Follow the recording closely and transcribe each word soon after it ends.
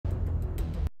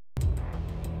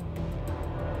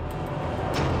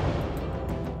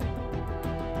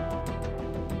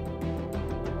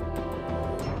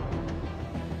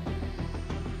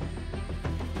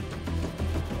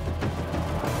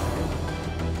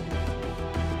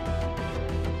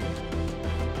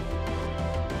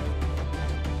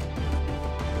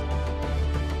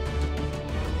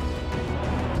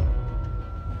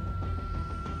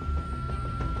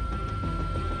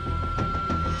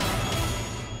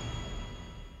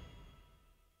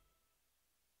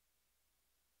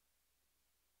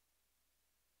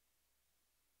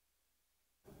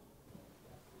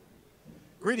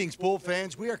Greetings, pool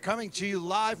fans. We are coming to you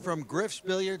live from Griff's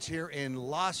Billiards here in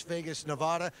Las Vegas,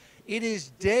 Nevada. It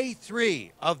is day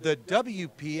 3 of the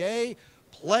WPA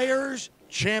Players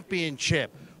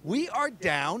Championship. We are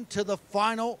down to the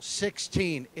final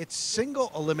 16. It's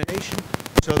single elimination,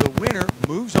 so the winner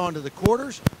moves on to the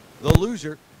quarters. The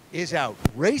loser is out.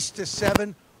 Race to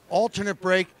 7, alternate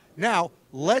break. Now,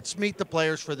 let's meet the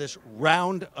players for this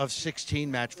round of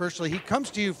 16 match. Firstly, he comes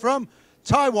to you from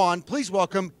Taiwan. Please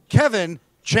welcome Hsuan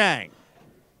Cheng.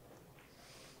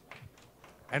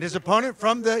 And his opponent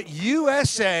from the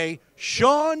USA,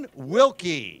 Shaun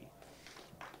Wilkie.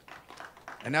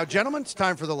 And now, gentlemen, it's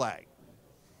time for the lag.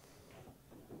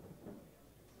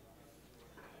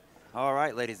 All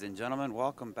right, ladies and gentlemen,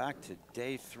 welcome back to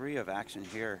day 3 of action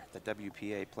here at the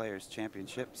WPA Players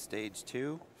Championship, stage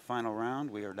 2, final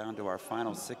round. We are down to our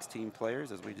final 16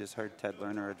 players, as we just heard Ted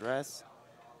Lerner address.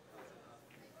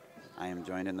 I am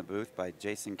joined in the booth by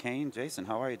Jason Kane. Jason,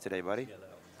 how are you today, buddy?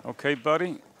 Okay,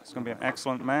 buddy. It's going to be an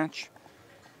excellent match.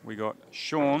 We got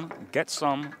Shaun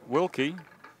Wilkie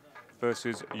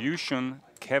versus Hsuan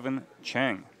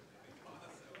Cheng.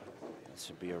 This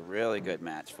should be a really good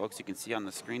match. Folks, you can see on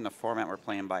the screen the format we're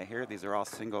playing by here. These are all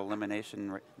single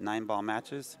elimination 9-ball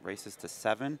matches, races to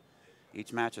 7.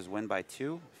 Each match is win by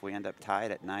 2. If we end up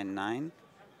tied at 9-9,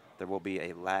 there will be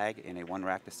a lag in a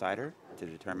 1-rack decider to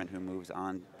determine who moves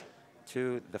on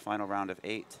to the final round of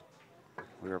 8.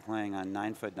 We were playing on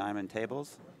 9-foot diamond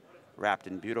tables, wrapped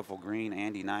in beautiful green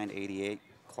Andy 988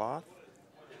 cloth,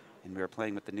 and we were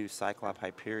playing with the new Cyclop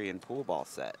Hyperion pool ball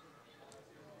set.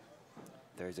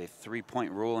 There's a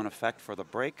 3-point rule in effect for the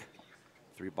break.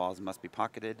 3 balls must be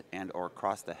pocketed and or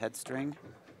cross the head string.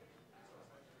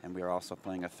 And we are also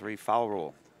playing a 3-foul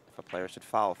rule. If a player should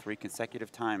foul 3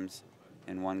 consecutive times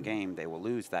in one game, they will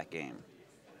lose that game.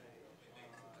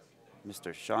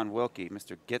 Mr. Shaun Wilkie,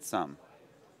 Mr. Gitsum,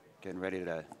 getting ready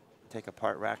to take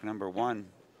apart rack number 1.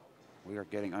 We are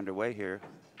getting underway here.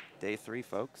 Day 3,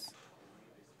 folks.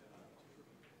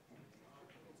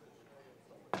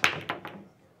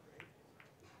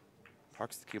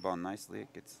 Parks the cue ball nicely.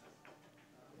 It gets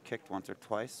kicked once or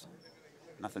twice.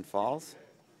 Nothing falls.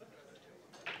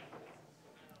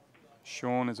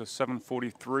 Shaun is a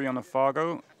 743 on the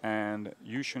Fargo, and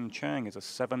Hsuan Cheng is a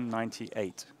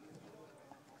 798.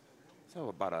 So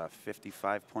about a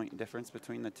 55-point difference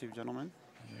between the two gentlemen.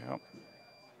 Yep.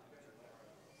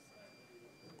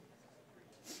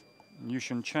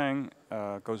 Hsuan Cheng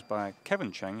goes by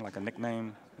Kevin Cheng, like a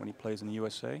nickname when he plays in the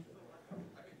USA.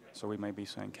 So we may be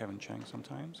saying Kevin Cheng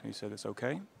sometimes. He said it's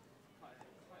okay.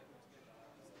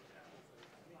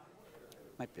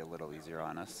 Might be a little easier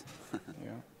on us.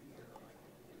 Yeah.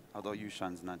 Although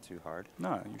Hsuan's not too hard.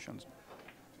 No, Hsuan's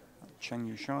Cheng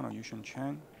Hsuan or Hsuan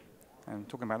Cheng. And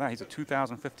talking about that, he's a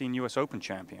 2015 US Open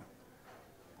champion.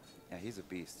 Yeah, he's a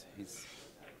beast. He's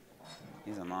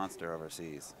a monster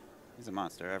overseas. He's a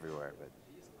monster everywhere, but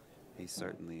he's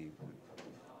certainly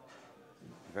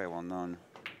very well known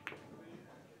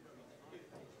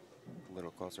a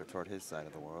little closer toward his side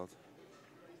of the world.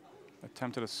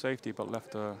 Attempted a safety, but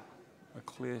left a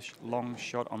clear long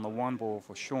shot on the 1 ball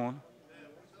for Shaun.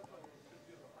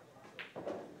 How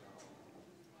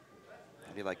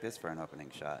do you like this for an opening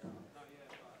shot?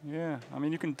 Yeah, I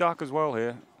mean, you can duck as well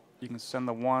here. You can send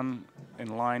the 1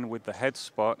 in line with the head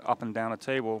spot up and down a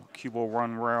table, cue ball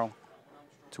run rail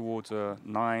towards a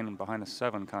 9 and behind a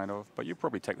 7 kind of. But you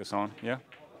probably take this on, yeah?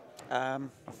 A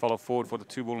follow forward for the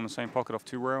 2 ball in the same pocket off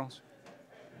 2 rails.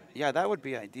 Yeah, that would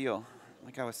be ideal.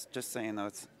 Like I was just saying, though,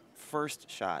 it's first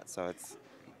shot, so it's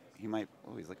he might.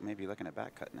 Oh, he's maybe looking at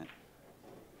back cutting it.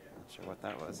 Not sure what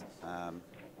that was.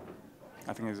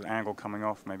 I think there's an angle coming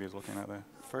off. Maybe he's looking at there.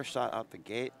 First shot out the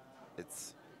gate.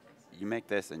 It's you make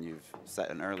this and you've set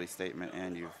an early statement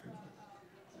and you've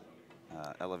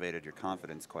elevated your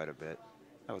confidence quite a bit.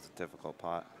 That was a difficult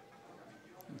pot.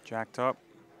 Jacked up,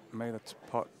 made the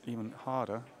pot even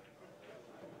harder.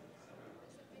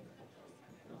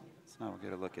 So now we'll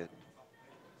get a look at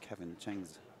Kevin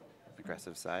Cheng's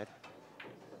aggressive side.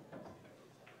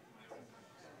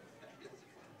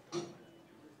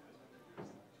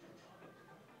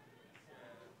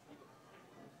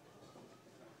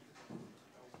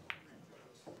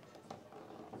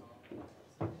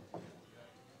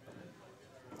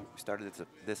 We started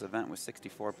this event with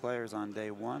 64 players on day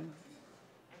 1.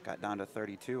 Got down to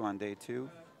 32 on day 2.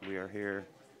 We are here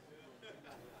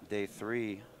day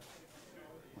 3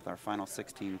 with our final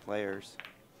 16 players.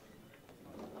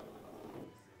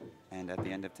 And at the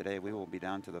end of today, we will be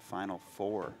down to the final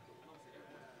 4.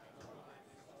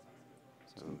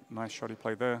 So nice shot he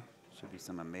played there. Should be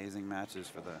some amazing matches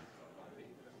for the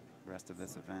rest of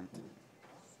this event.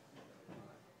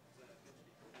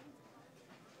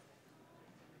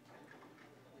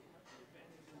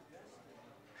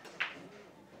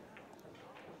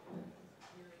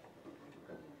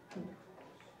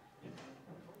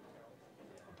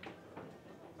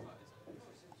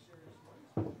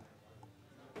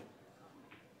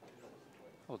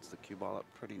 holds the cue ball up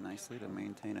pretty nicely to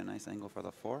maintain a nice angle for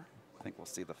the 4. I think we'll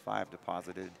see the 5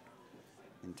 deposited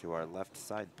into our left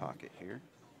side pocket here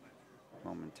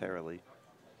momentarily.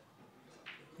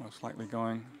 Most likely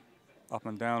going up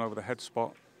and down over the head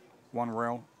spot. 1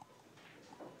 rail.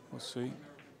 We'll see.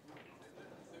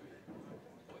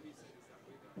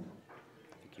 I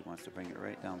think he wants to bring it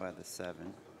right down by the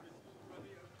 7.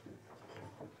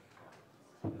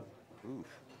 Ooh.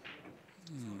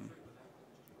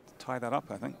 Tie that up,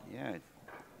 I think. Yeah, it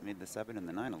made the 7 and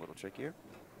the 9 a little trickier.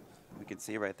 We can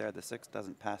see right there the 6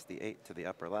 doesn't pass the 8 to the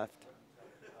upper left.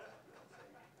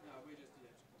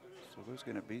 So there's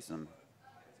going to be some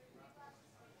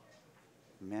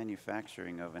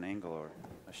manufacturing of an angle or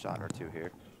a shot or two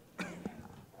here.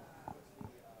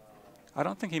 I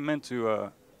don't think he meant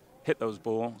to hit those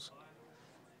balls.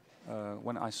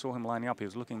 When I saw him lining up, he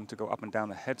was looking to go up and down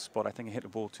the head spot. I think he hit the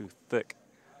ball too thick.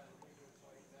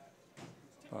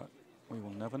 But we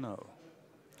will never know.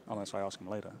 Unless I ask him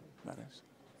later, that is.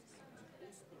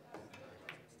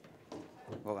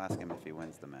 We'll ask him if he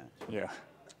wins the match. Yeah.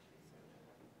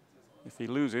 If he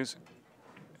loses,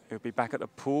 he'll be back at the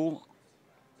pool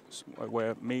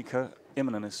where Mika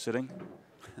Immonen is sitting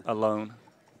alone,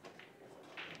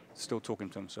 still talking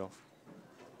to himself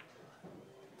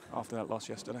after that loss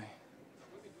yesterday.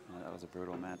 Yeah, that was a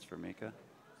brutal match for Mika.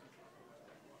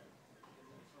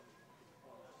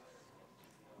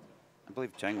 I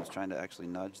believe Cheng was trying to actually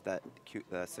nudge that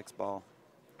 6 ball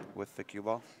with the cue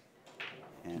ball.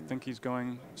 And I think he's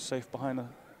going safe behind a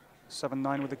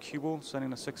 7-9 with the cue ball, sending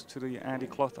the 6 to the Andy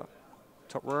cloth up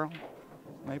top rail,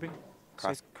 maybe.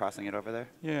 Crossing it over there?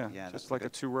 Yeah, Yeah, just like a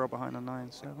 2 rail behind a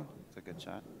 9-7. It's a good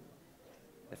shot.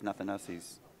 If nothing else,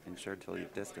 he's ensured to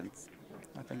leave distance.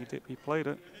 I think he did. He played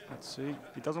it. Let's see.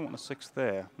 He doesn't want the 6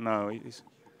 there. No, he's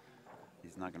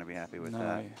not going to be happy with no,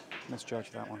 that. He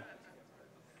misjudged that one.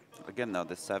 Again, though,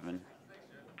 this 7,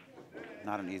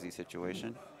 not an easy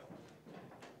situation.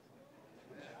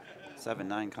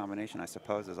 7-9 combination, I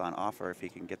suppose, is on offer if he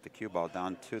can get the cue ball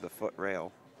down to the foot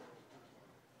rail.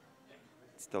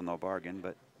 Still no bargain,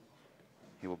 but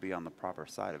he will be on the proper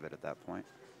side of it at that point.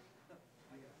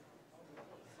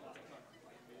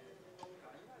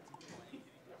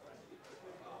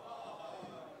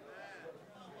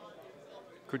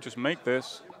 Could just make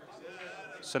this,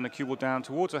 send the cue ball down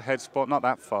towards a head spot, not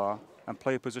that far, and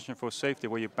play a position for safety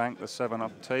where you bank the 7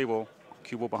 up table,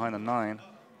 cue ball behind the 9.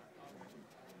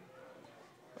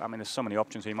 I mean, there's so many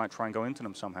options. He might try and go into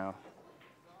them somehow.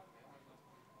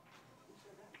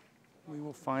 We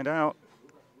will find out.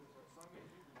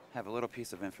 Have a little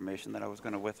piece of information that I was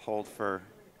going to withhold for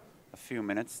a few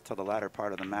minutes till the latter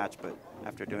part of the match, but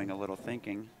after doing a little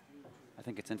thinking, I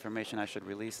think it's information I should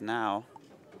release now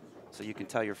so you can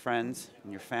tell your friends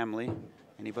and your family,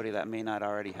 anybody that may not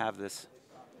already have this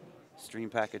stream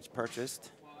package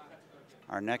purchased.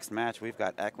 Our next match, we've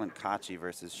got Eklund Kachi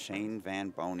versus Shane Van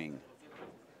Boning.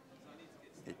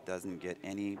 It doesn't get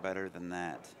any better than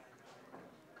that.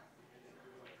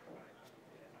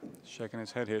 Shaking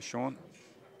his head here, Shaun.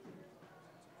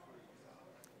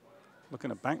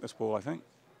 Looking to bank this ball, I think,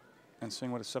 and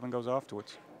seeing where the 7 goes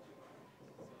afterwards.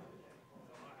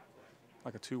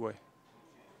 Like a 2-way.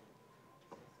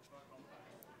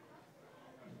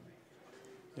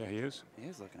 Yeah, he is. He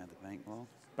is looking at the bank ball.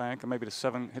 Bank, and maybe the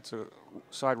 7 hits a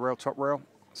side rail, top rail,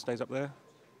 stays up there.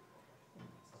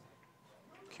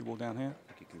 Cue ball down here.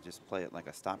 I think you can just play it like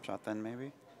a stop shot then,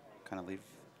 maybe. Kind of leave,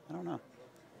 I don't know.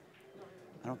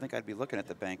 I don't think I'd be looking at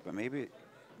the bank, but maybe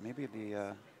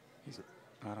the.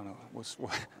 I don't know.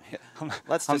 Yeah. I'm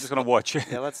Let's just going to watch it.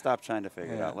 Yeah, let's stop trying to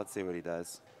figure it Yeah. out. Let's see what he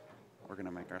does. We're going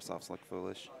to make ourselves look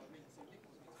foolish.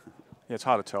 Yeah, it's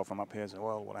hard to tell from up here as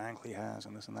well what angle he has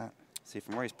and this and that. See,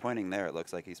 from where he's pointing there, it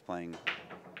looks like he's playing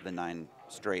the 9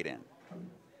 straight in.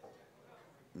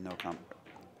 No comfort.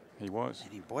 He was.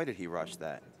 And boy, did he rush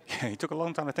that. Yeah, he took a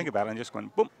long time to think about it and just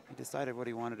went boom. He decided what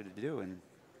he wanted to do and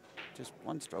just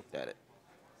one stroked at it.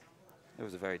 It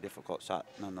was a very difficult shot,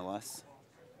 nonetheless.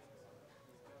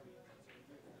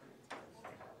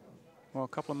 Well, a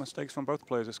couple of mistakes from both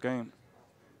players this game.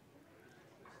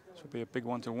 This would be a big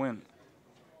one to win.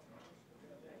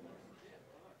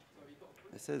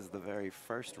 This is the very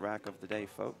first rack of the day,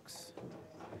 folks.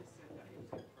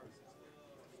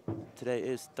 Today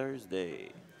is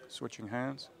Thursday. Switching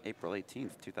hands. April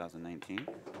 18th, 2019.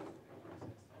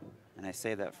 And I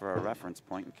say that for a reference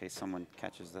point in case someone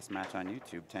catches this match on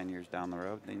YouTube 10 years down the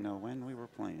road. They know when we were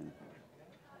playing.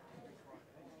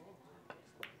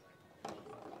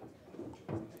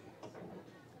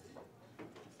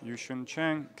 Hsuan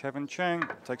Cheng, Kevin Cheng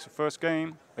takes the first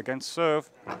game against serve.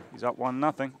 He's up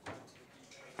 1-0.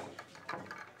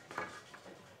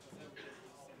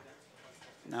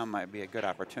 Now might be a good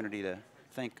opportunity to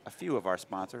thank a few of our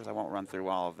sponsors. I won't run through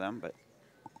all of them, but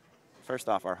first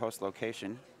off, our host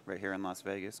location right here in Las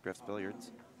Vegas, Griff's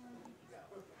Billiards.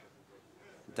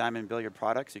 Diamond Billiard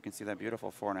products. You can see that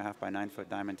beautiful 4.5 by 9 foot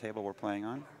diamond table we're playing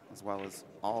on, as well as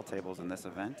all tables in this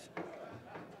event.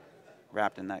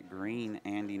 Wrapped in that green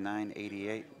Andy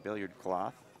 988 billiard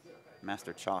cloth.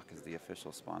 Master Chalk is the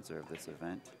official sponsor of this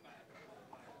event.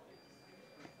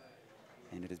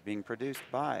 And it is being produced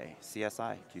by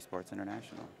CSI, CueSports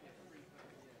International.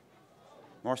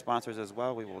 More sponsors as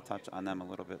well. We will touch on them a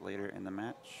little bit later in the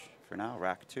match. For now,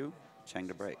 rack 2, Cheng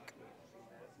to break.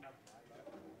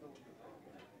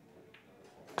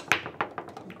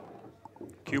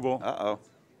 Cue ball. Uh-oh.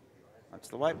 That's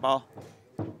the white ball.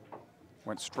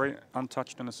 Went straight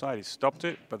untouched on the side. He stopped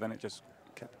it, but then it just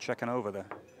kept checking over there.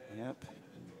 Yep.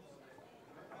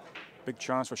 Big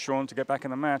chance for Shaun to get back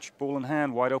in the match. Ball in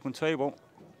hand, wide open table.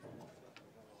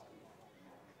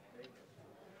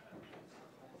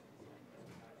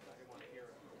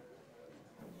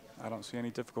 I don't see any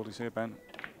difficulties here, Ben.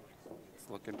 It's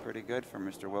looking pretty good for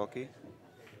Mr. Wilkie.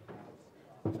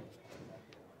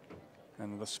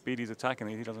 And the speed he's attacking,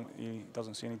 he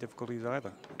doesn't see any difficulties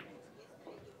either.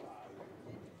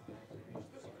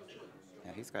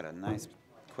 Yeah, he's got a nice,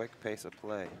 quick pace of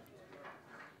play.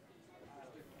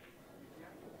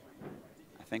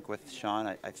 I think with Shaun,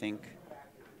 I think,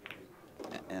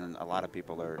 and a lot of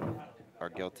people are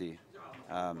guilty,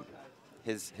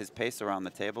 his pace around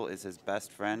the table is his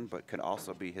best friend, but could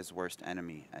also be his worst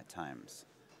enemy at times.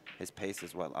 His pace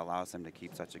is what allows him to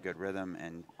keep such a good rhythm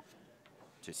and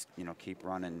just, you know, keep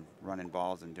running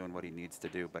balls and doing what he needs to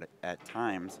do. But at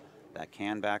times, that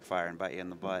can backfire and bite you in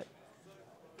the butt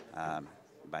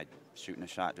by shooting a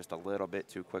shot just a little bit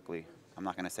too quickly. I'm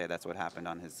not going to say that's what happened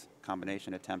on his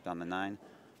combination attempt on the 9,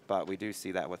 but we do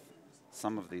see that with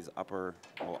some of these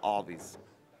all these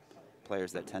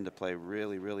players that tend to play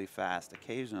really, really fast.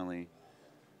 Occasionally,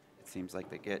 it seems like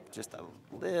they get just a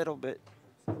little bit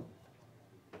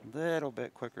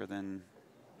quicker than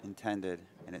intended,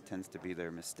 and it tends to be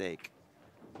their mistake.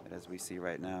 But as we see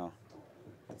right now,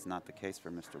 that's not the case for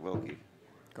Mr. Wilkie.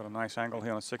 Got a nice angle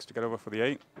here on a 6 to get over for the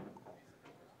 8.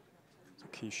 It's a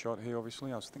key shot here,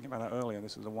 obviously. I was thinking about that earlier.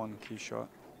 This is a 1 key shot.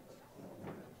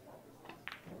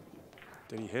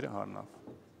 Did he hit it hard enough?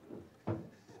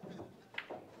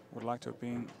 Would like to have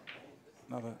been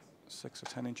another 6 or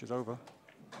 10 inches over.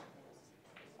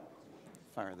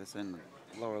 Fire this in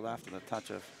lower left with a touch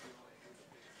of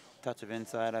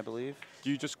inside, I believe.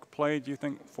 Do you just play, do you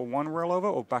think, for 1 rail over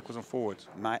or backwards and forwards?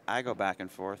 I go back and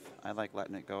forth. I like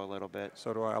letting it go a little bit.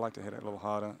 So do I. I like to hit it a little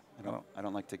harder. I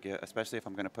don't like to get, especially if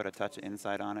I'm going to put a touch of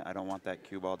inside on it, I don't want that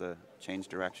cue ball to change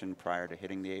direction prior to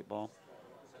hitting the 8 ball.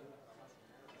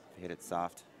 If you hit it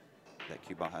soft, that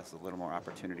cue ball has a little more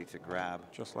opportunity to grab.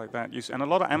 Just like that. And a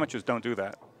lot of amateurs don't do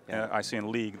that. Yeah. I see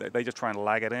in league, they just try and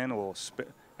lag it in or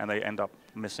spit, and they end up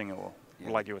missing it, or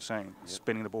like you were saying,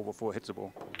 spinning the ball before it hits the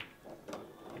ball.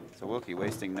 So Wilkie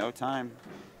wasting no time,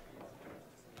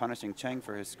 punishing Cheng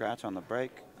for his scratch on the break.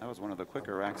 That was one of the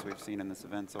quicker racks we've seen in this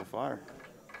event so far.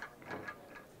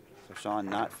 So Shaun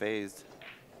not phased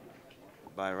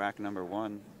by rack number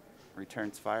 1,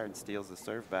 returns fire and steals the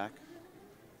serve back.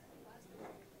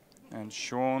 And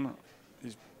Shaun,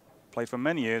 he's played for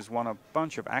many years, won a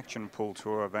bunch of Action Pool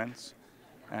Tour events,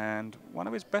 and one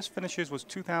of his best finishes was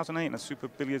 2008 in the Super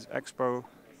Billiards Expo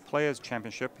Players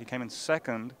Championship. He came in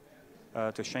 2nd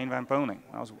to Shane Van Boning.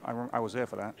 I was there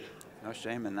for that. No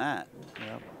shame in that.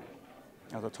 Yeah,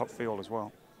 that was a top field as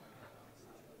well.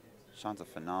 Shaun's a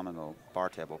phenomenal bar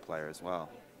table player as well.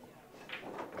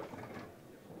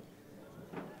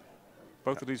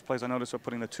 Both of these players I noticed are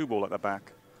putting the 2 ball at the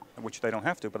back, which they don't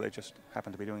have to, but they just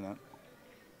happen to be doing that.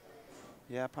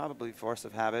 Yeah, probably force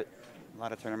of habit. A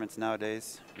lot of tournaments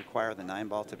nowadays require the 9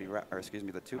 ball to be,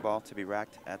 the 2 ball to be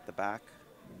racked at the back.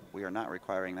 We are not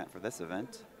requiring that for this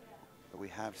event, but we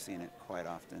have seen it quite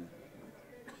often.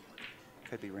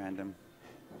 Could be random,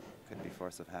 could be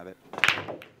force of habit.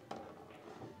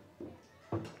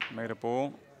 Made a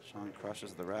ball. Shaun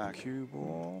crushes the rack. Cue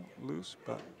ball loose,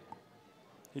 but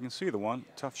he can see the one.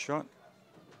 Tough shot.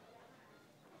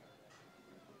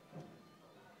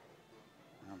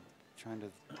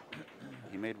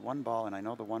 He made 1 ball, and I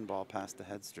know the 1 ball passed the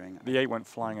head string. The 8 went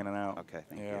flying in and out. Okay,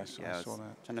 thank you. I saw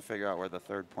that. Trying to figure out where the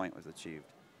 3rd point was achieved.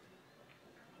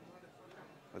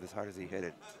 With as hard as he hit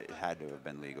it, it had to have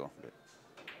been legal. But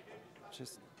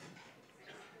just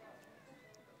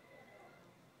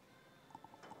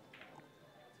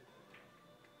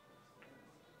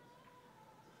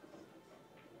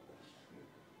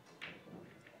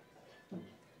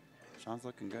Shaun's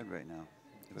looking good right now.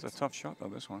 It's a tough shot, though,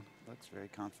 this one. Looks very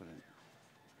confident.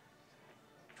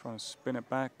 Trying to spin it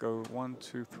back, go 1,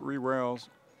 2, 3 rails,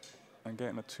 and get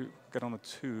on a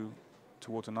 2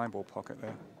 towards a 9-ball pocket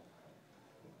there.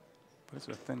 But it's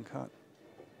a thin cut.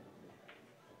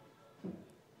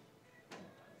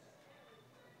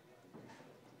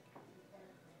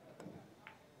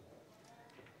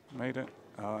 Made it.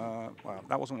 Well,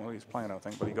 that wasn't what he was playing, I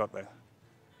think, but he got there.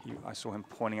 I saw him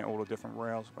pointing at all the different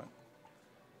rails, but.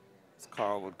 As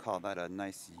Carl would call that a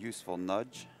nice, useful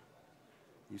nudge.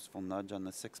 Useful nudge on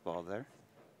the 6-ball there.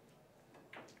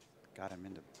 Got him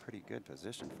into pretty good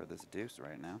position for this deuce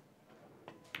right now.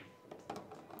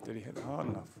 Did he hit it hard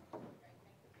enough?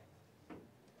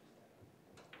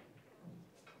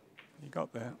 He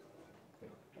got there.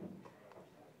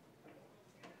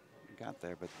 He got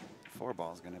there, but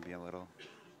 4-ball is going to be a little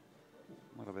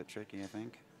bit tricky, I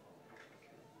think.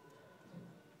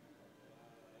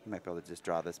 You might be able to just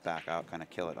draw this back out, kind of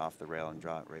kill it off the rail and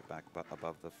draw it right back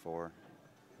above the 4. A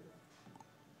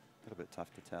little bit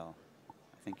tough to tell.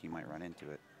 I think he might run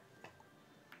into it.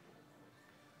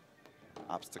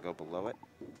 Opts to go below it.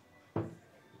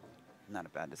 Not a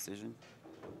bad decision.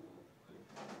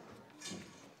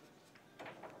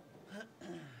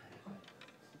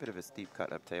 A bit of a steep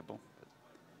cut up table.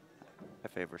 I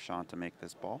favor Shaun to make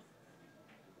this ball.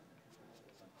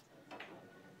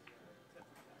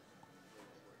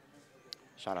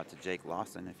 Shout out to Jake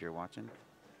Lawson if you're watching.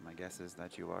 My guess is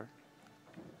that you are.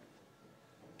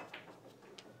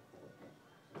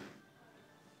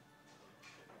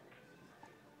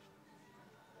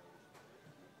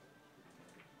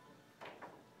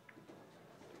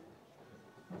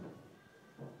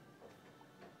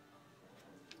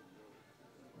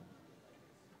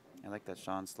 I like that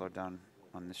Shaun slowed down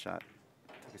on this shot.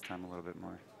 Took his time a little bit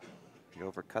more. He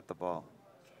overcut the ball.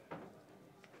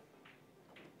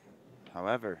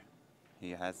 However,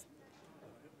 he has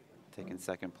taken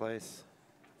second place.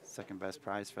 Second best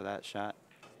prize for that shot.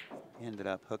 He ended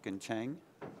up hooking Cheng.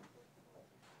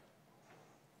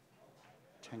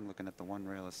 Cheng looking at the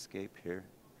 1-rail escape here.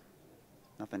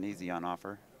 Nothing easy on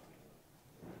offer.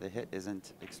 The hit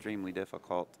isn't extremely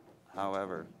difficult.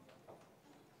 However,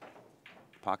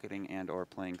 pocketing and or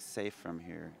playing safe from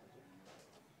here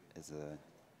is a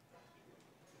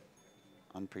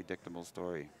unpredictable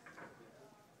story.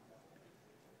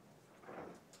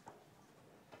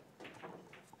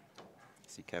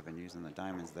 See Kevin using the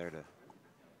diamonds there to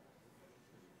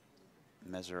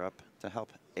measure up to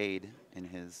help aid in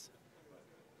his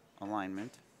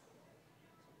alignment.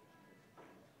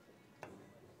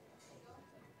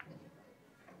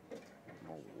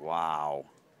 Oh, wow.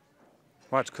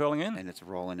 Wow, it's curling in? And it's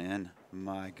rolling in.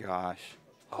 My gosh.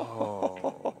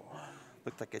 Oh.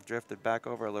 Looked like it drifted back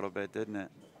over a little bit, didn't it?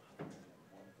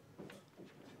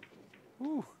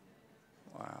 Ooh.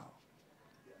 Wow.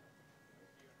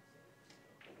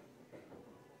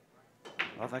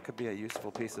 Well, that could be a useful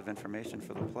piece of information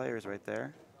for the players right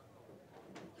there.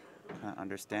 Kind of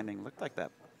understanding. Looked like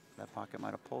that pocket might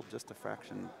have pulled just a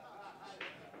fraction.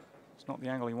 It's not the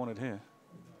angle he wanted here.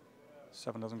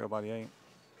 7 doesn't go by the 8.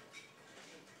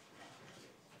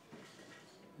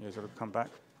 Yeah, he's got to come back,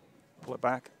 pull it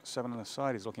back. 7 on the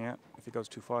side he's looking at. If he goes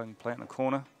too far, he can play it in the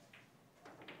corner.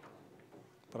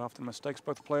 But after the mistakes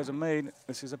both players have made,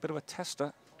 this is a bit of a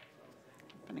tester.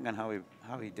 Depending on how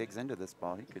he digs into this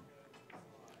ball, he could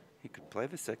play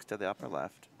the 6 to the upper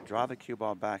left, draw the cue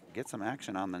ball back, get some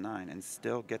action on the 9, and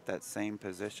still get that same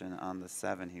position on the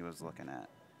 7 he was looking at.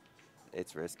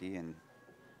 It's risky and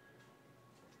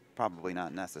probably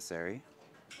not necessary,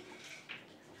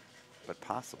 but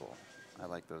possible. I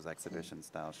like those exhibition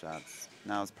style shots.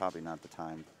 Now is probably not the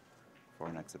time for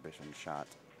an exhibition shot.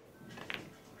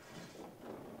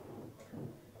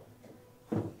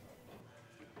 A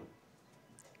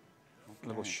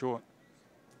little short.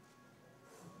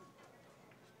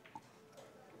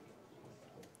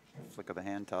 Flick of the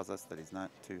hand tells us that he's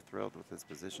not too thrilled with his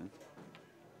position.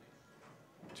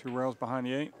 2 rails behind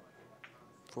the 8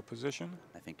 for position.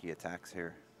 I think he attacks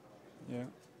here. Yeah.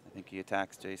 I think he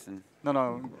attacks, Jason. No,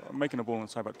 I'm making a ball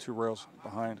inside, about 2 rails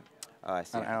behind. Oh, I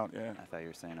see. And out, yeah. I thought you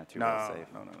were saying a 2-rail safe.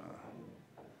 No.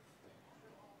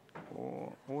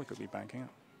 Or he could be banking it.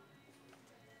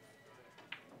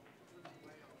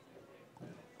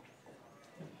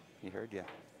 He heard you.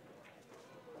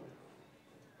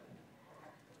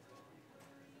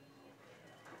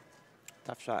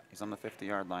 Tough shot. He's on the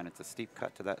 50-yard line. It's a steep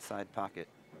cut to that side pocket.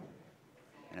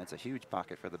 And it's a huge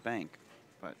pocket for the bank,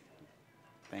 but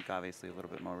bank obviously a little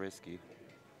bit more risky.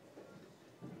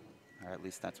 Or at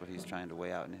least that's what he's trying to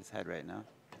weigh out in his head right now.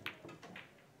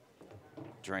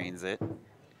 Drains it.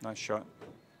 Nice shot.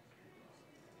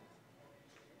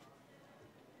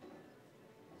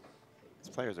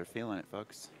 players are feeling it,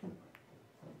 folks.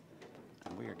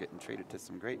 And we are getting treated to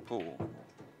some great pool.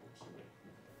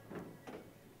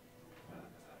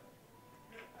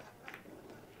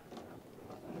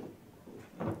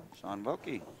 Shaun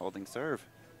Wilkie holding serve.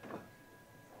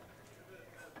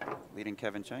 Leading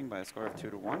Kevin Cheng by a score of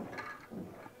 2-1.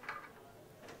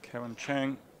 Kevin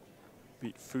Cheng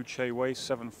beat Fu Che Wei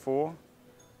 7-4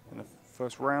 in the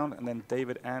first round, and then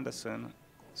David Anderson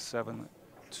 7-2.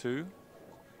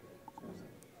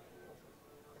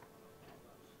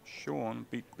 Shaun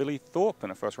beat Billy Thorpe in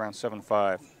the first round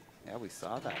 7-5. Yeah, we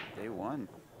saw that day one.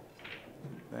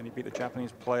 Then he beat the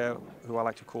Japanese player who I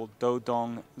like to call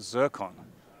Dodong Zircon.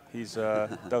 He's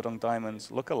Dodong Diamond's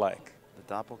lookalike. The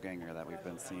doppelganger that we've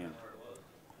been seeing.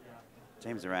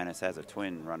 James Aranis has a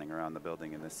twin running around the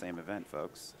building in this same event,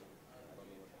 folks.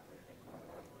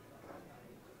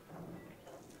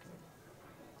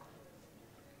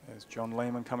 There's John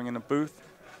Lehman coming in the booth.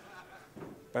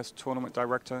 Best tournament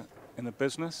director in the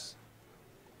business.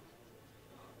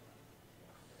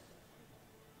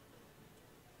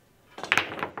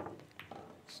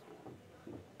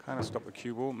 Kind of stopped the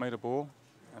cue ball, made a ball,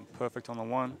 and perfect on the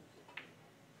one.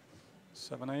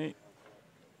 7-8,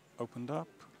 opened up.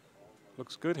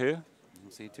 Looks good here.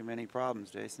 Don't see too many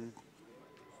problems, Jason.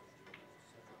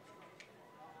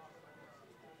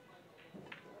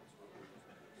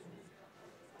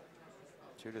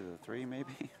 Two to the three,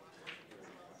 maybe.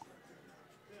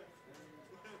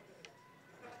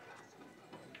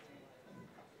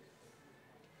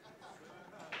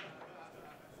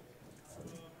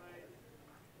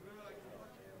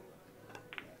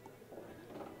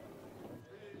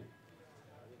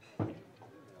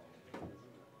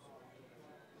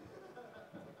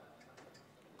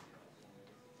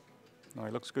 No,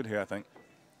 he looks good here, I think.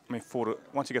 I mean,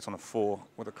 once he gets on a 4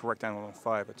 with a correct angle on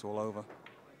 5, it's all over.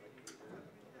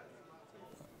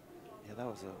 Yeah, that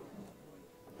was a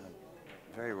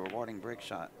very rewarding break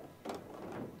shot.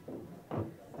 I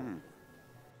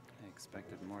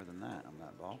expected more than that on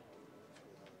that ball.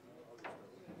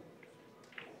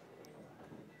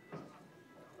 I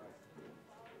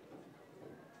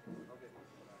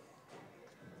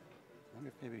wonder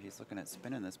if maybe he's looking at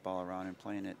spinning this ball around and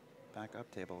playing it back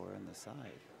up table or in the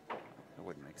side. That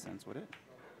wouldn't make sense, would it?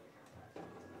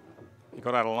 He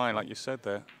got out of line, like you said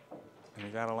there, and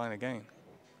he's out of line again.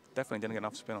 Definitely didn't get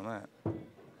enough spin on that.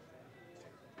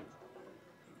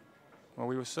 Well,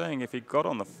 we were saying if he got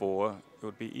on the 4, it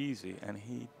would be easy, and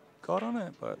he got on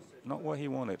it, but not what he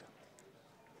wanted.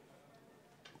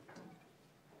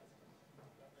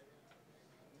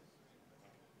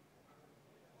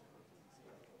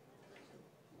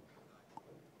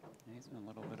 He's in a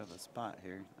little bit of a spot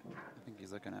here. I think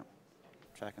he's looking at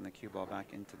tracking the cue ball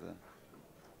back into the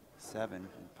 7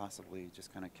 and possibly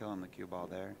just kind of killing the cue ball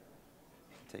there,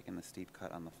 taking the steep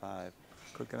cut on the 5.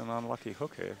 Could get an unlucky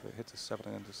hook here if it hits a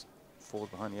 7 and just falls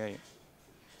behind the 8.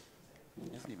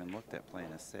 He hasn't even looked at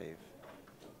playing a save.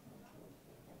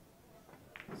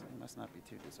 So he must not be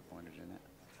too disappointed in it.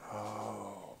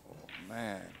 Oh,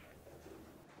 man.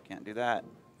 Can't do that.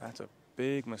 That's a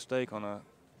big mistake on a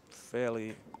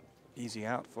fairly easy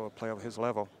out for a player of his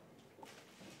level.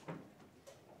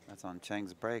 That's on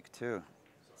Cheng's break, too.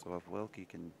 So if Wilkie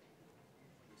can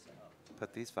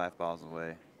put these 5 balls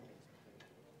away,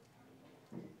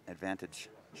 advantage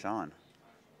Shaun.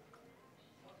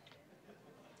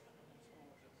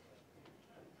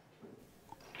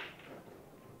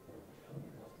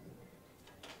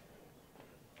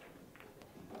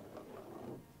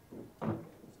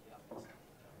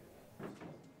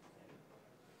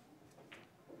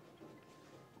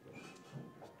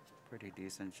 Pretty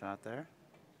decent shot there.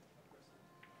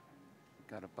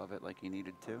 Got above it like he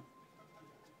needed to.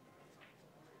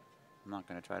 I'm not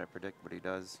going to try to predict what he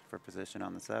does for position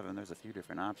on the 7. There's a few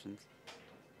different options.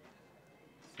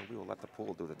 So we will let the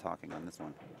pool do the talking on this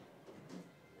one.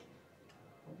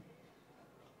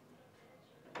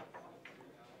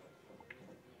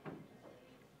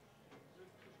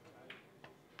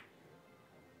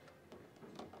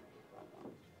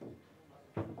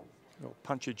 Little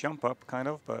punchy jump up, kind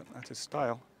of, but that's his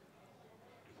style.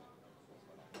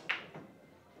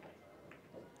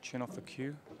 Chin off the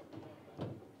cue.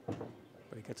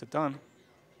 But he gets it done.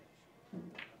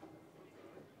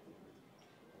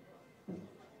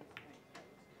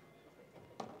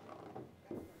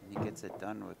 He gets it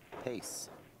done with pace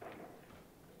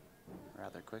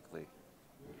rather quickly.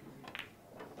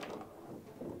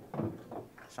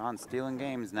 Shaun stealing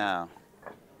games now.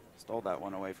 Stole that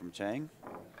one away from Cheng.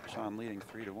 Shaun leading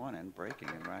 3-1 and breaking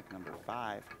in rack number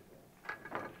 5.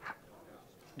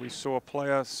 We saw a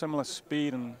player similar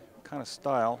speed and kind of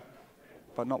style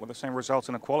but not with the same results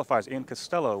in the qualifiers. Ian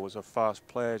Costello was a fast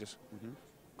player, just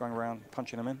going around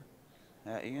punching them in.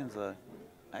 Yeah, Ian's an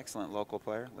excellent local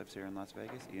player, lives here in Las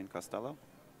Vegas, Ian Costello.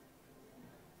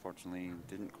 Fortunately,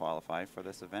 didn't qualify for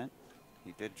this event.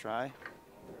 He did try.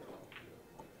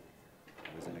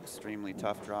 It was an extremely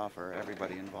tough draw for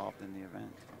everybody involved in the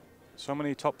event. So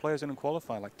many top players didn't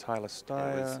qualify, like Tyler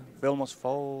Steyer, Vilmos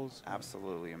Foles.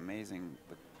 Absolutely amazing,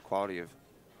 the quality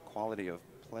of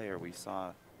player we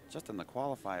saw just in the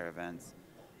qualifier events,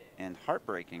 and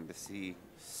heartbreaking to see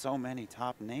so many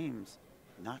top names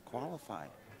not qualify.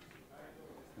 It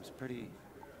was pretty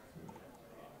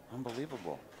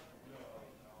unbelievable.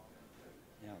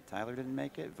 Yeah, Tyler didn't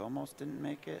make it, Vilmos didn't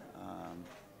make it,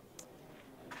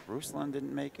 Ruslan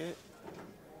didn't make it.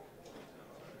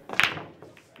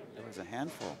 There was a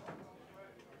handful.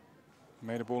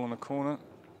 Made a ball in the corner.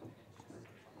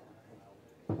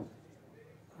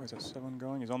 Where's that 7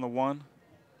 going? He's on the 1.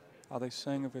 Are they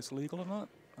saying if it's legal or not?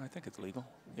 I think it's legal.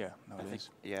 Yeah, no, it is.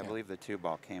 Yeah, I believe the 2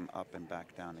 ball came up and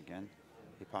back down again.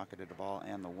 He pocketed the ball,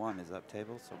 and the 1 is up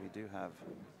table, so we do have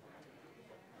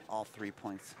all 3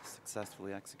 points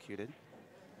successfully executed.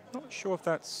 Not sure if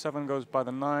that 7 goes by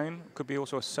the 9. Could be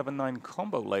also a 7-9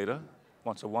 combo later,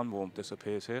 once a 1 ball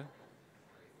disappears here.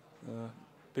 The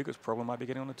biggest problem might be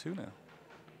getting on the 2 now.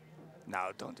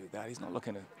 No, don't do that. He's not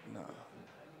looking at, no.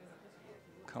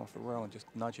 Come off the rail and just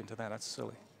nudge into that. That's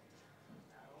silly.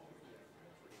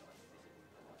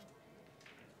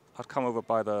 I'd come over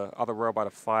by the other rail by the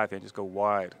 5 here and just go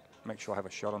wide. Make sure I have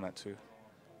a shot on that too.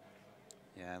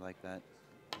 Yeah, I like that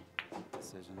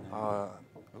decision there.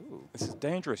 Ooh. This is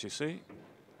dangerous, you see.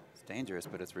 It's dangerous,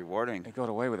 but it's rewarding. He got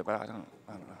away with it, but I don't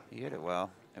know. He hit it well.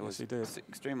 It was he did.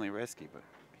 Extremely risky, but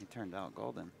he turned out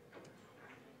golden.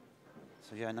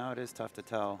 So yeah, now it is tough to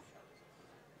tell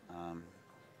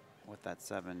with that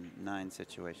 7-9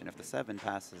 situation. If the 7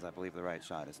 passes, I believe the right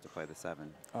shot is to play the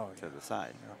 7 to the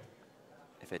side. Yeah.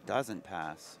 If it doesn't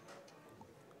pass,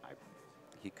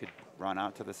 he could run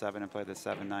out to the 7 and play the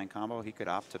 7-9 combo. He could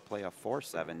opt to play a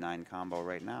 4-7-9 combo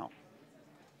right now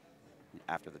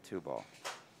after the 2 ball.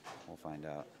 We'll find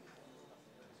out.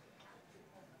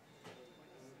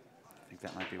 I think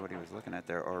that might be what he was looking at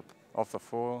there, or off the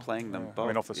 4. Playing them both. I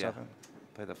mean, off the 7.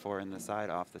 Play the 4 in the side,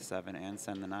 off the 7, and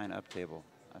send the 9 up table.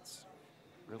 That's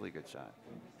a really good shot.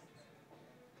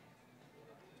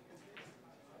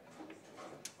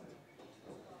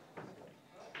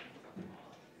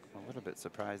 A little bit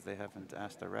surprised they haven't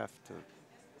asked the ref to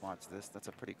watch this. That's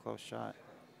a pretty close shot.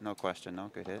 No question, no,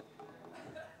 good hit.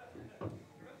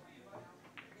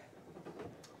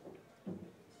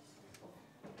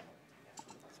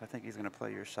 So I think he's going to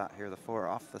play your shot here, the 4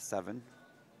 off the 7,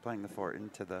 playing the 4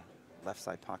 into the left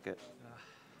side pocket.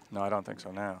 No, I don't think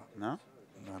so now. No?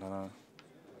 I don't know.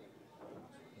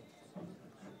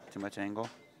 Too much angle?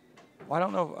 Well, I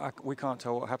don't know. We can't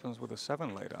tell what happens with a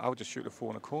 7 later. I would just shoot a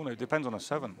 4 in a corner. It depends on a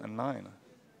 7 and 9.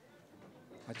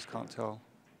 I just can't tell.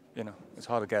 You know, it's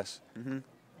hard to guess.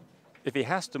 If he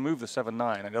has to move the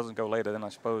 7-9 and it doesn't go later, then I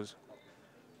suppose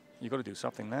you've got to do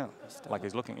something now. Like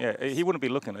he's looking. Yeah, he wouldn't be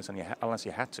looking at this unless he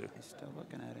had to. He's still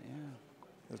looking at it, yeah.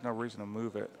 There's no reason to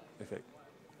move it if it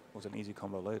was an easy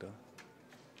combo later.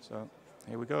 So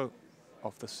here we go.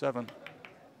 Off the 7.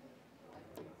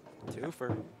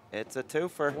 Twofer. It's a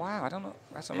twofer. Wow, I don't know.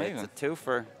 That's amazing. It's a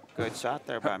twofer. Good shot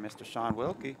there by Mr. Shaun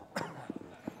Wilkie.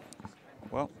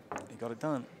 Well, he got it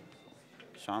done.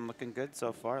 Shaun looking good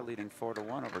so far, leading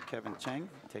 4-1 over Kevin Cheng.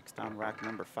 Takes down rack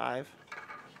number 5.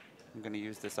 I'm going to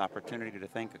use this opportunity to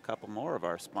thank a couple more of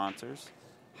our sponsors.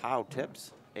 How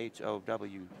Tips,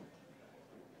 H-O-W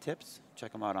Tips.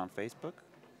 Check them out on Facebook.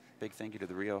 Big thank you to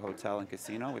the Rio Hotel and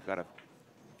Casino. We've got a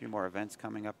few more events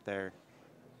coming up there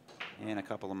in a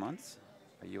couple of months.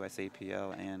 A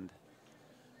USAPL and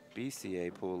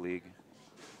BCA Pool League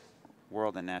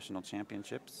World and National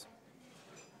Championships.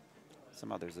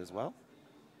 Some others as well.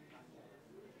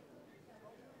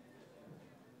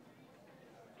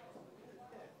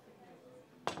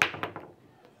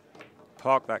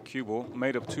 Park that cue ball,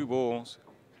 made of 2 balls.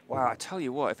 Wow, I tell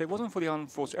you what, if it wasn't for the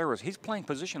unforced errors, he's playing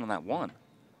position on that 1.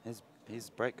 His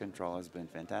break control has been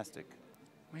fantastic.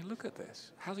 I mean, look at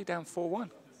this. How's he down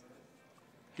 4-1?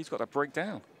 He's got to break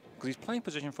down because he's playing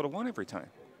position for the 1 every time.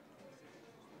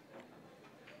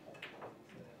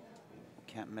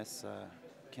 Can't miss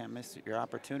your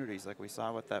opportunities like we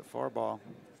saw with that 4 ball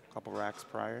a couple racks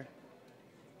prior.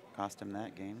 Cost him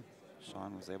that game.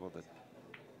 Shaun was able to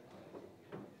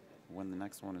win the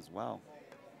next one as well.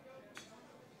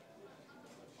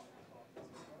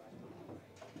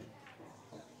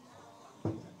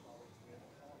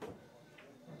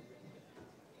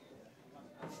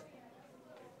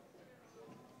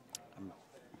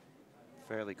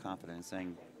 fairly confident in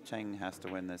saying Cheng has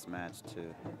to win this match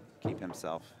to keep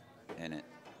himself in it.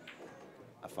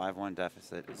 A 5-1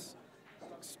 deficit is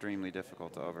extremely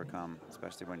difficult to overcome,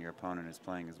 especially when your opponent is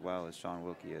playing as well as Shaun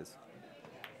Wilkie is.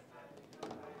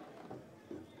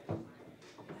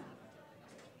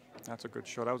 That's a good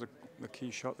shot. That was the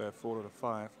key shot there, 4 to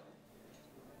 5.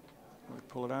 We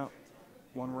pull it out.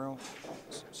 1 rail,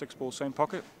 6 ball, same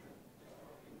pocket.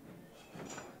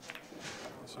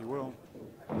 Yes, he will.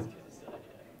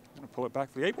 Gonna pull it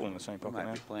back for the 8 ball in the same pocket. Might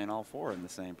now. be playing all 4 in the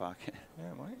same pocket.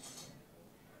 Yeah, might.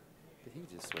 Did he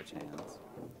just switch hands?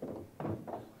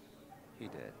 He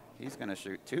did. He's going to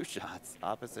shoot 2 shots,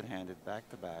 opposite-handed,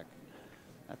 back-to-back.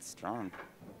 That's strong.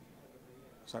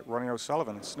 It's like Ronnie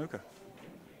O'Sullivan in snooker.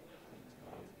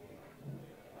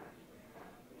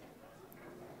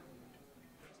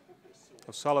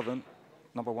 O'Sullivan,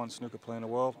 #1 snooker player in the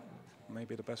world,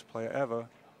 maybe the best player ever.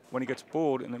 When he gets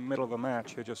bored in the middle of a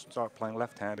match, he'll just start playing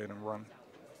left-handed and run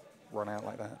out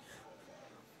like that.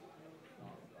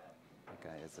 That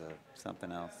guy is something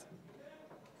else.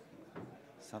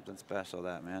 Something special,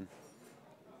 that man.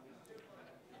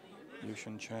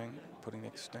 Hsuan Cheng putting the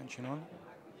extension on.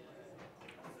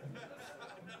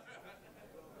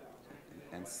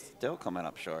 And still coming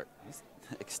up short. He's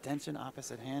extension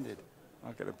opposite-handed.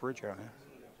 I'll get a bridge out here.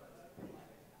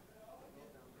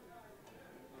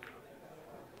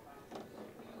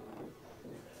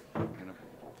 Gonna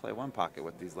play 1 pocket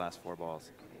with these last 4 balls.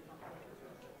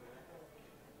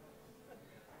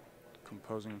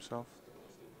 Composing himself.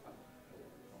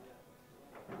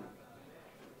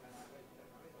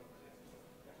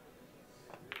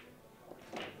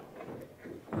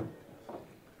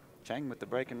 Cheng with the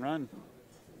break and run.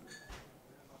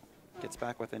 Gets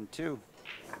back within 2.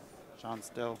 Shaun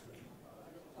still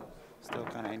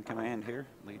kind of in command here,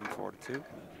 leading 4-2.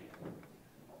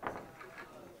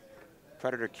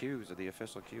 Predator cues are the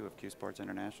official cue of CueSports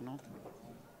International.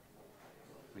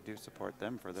 We do support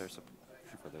them for their support.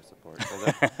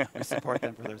 We support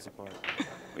them for their support.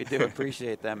 We do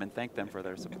appreciate them and thank them for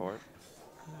their support.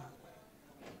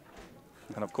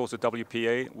 And of course, the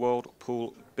WPA, World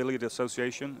Pool Billiard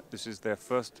Association. This is their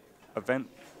first event,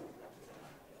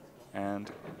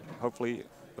 and hopefully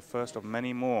the first of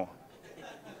many more.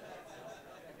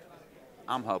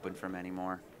 I'm hoping for many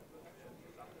more.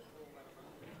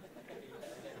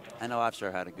 I know I've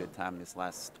sure had a good time this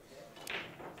last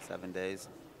 7 days.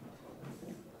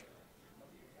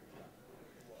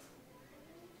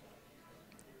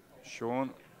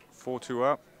 Shaun, 4-2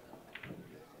 up.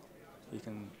 He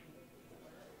can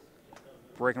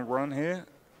break and run here,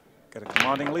 get a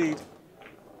commanding lead.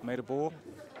 Made a ball.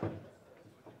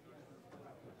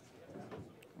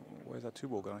 Where's that 2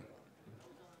 ball going?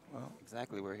 Well,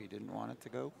 Exactly where he didn't want it to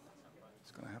go.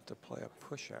 he's going to have to play a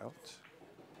push out.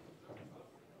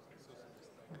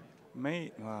 Well,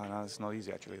 no, it's not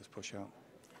easy actually, this push out.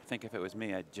 I think if it was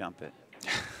me, I'd jump it.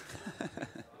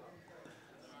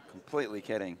 Completely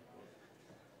kidding.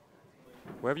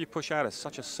 Wherever you push out is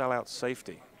such a sellout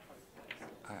safety.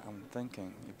 I'm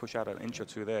thinking you push out an inch or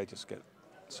 2 there, just get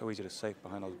so easy to safe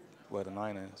behind where the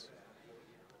 9 is.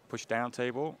 Push down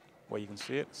table, where you can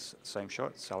see it, same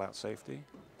shot, sellout safety.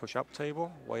 Push up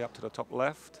table, way up to the top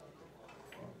left.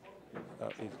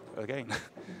 Again,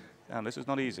 and this is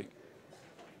not easy.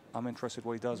 I'm interested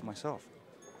what he does myself.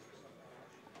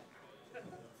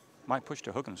 Might push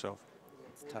to hook himself.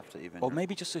 It's tough to even. Or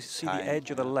maybe just to see the tie,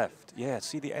 edge of the yeah. left. Yeah,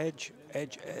 see the edge.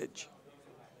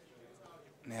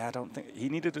 Yeah, I don't think he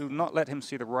needed to not let him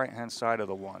see the right-hand side of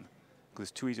the 1, because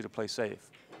it's too easy to play safe.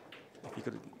 If he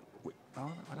could,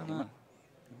 oh, I don't know.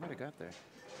 He might have got there.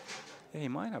 Yeah, he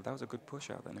might have. That was a good push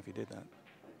out then if he did that.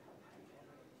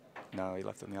 No, he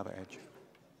left on the other edge.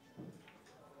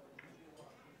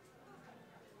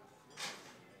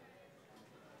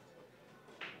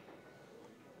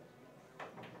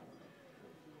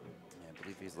 Yeah, I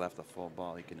believe he's left a full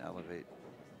ball. He can elevate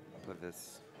with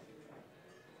this.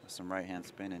 Some right hand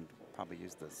spin and probably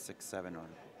use the 6, 7, or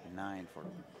 9 for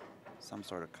some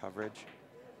sort of coverage.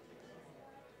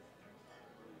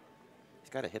 He's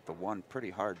got to hit the 1 pretty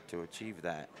hard to achieve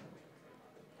that.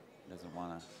 Doesn't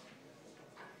want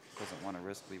to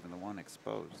risk leaving the 1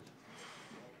 exposed.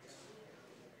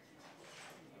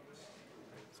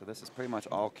 So this is pretty much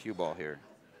all cue ball here.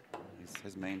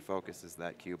 His main focus is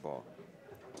that cue ball.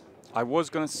 I was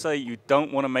going to say you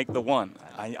don't want to make the 1.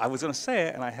 I was going to say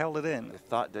it, and I held it in. The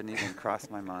thought didn't even cross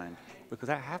my mind. Because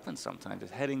that happens sometimes.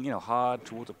 It's heading, hard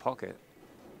towards a pocket.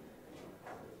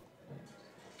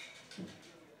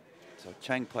 So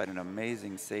Cheng played an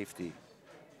amazing safety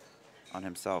on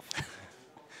himself.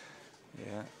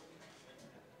 Yeah.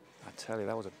 I tell you,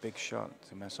 that was a big shot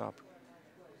to mess up.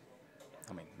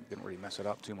 I mean, he didn't really mess it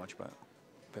up too much, but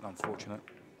a bit unfortunate.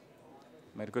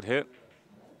 Made a good hit.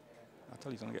 I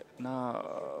thought he's going to get...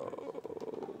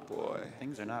 No, boy.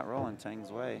 Things are not rolling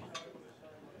Cheng's way.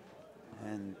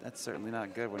 And that's certainly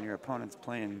not good when your opponent's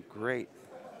playing great.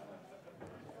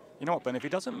 You know what, Ben? If he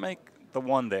doesn't make the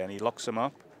 1 there and he locks him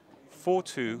up,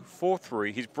 4-2,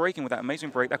 4-3, he's breaking with that amazing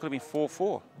break. That could have been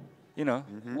 4-4. You know,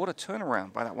 what a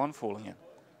turnaround by that 1 falling in.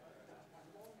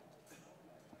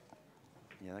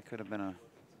 Yeah, that could have been a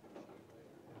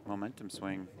momentum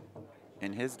swing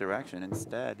in his direction.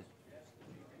 Instead,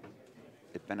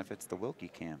 it benefits the Wilkie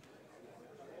camp.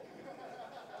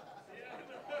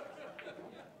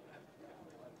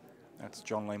 That's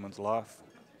John Lehman's laugh,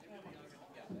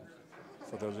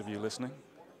 for those of you listening.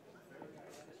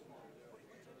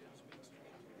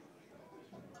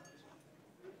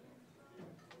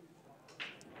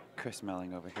 Chris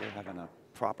Melling over here having a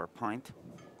proper pint.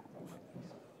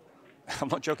 I'm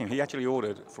not joking. He actually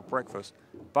ordered for breakfast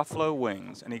buffalo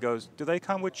wings, and he goes, "Do they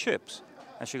come with chips?"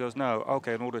 And she goes, "No."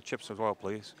 "Okay, and order chips as well,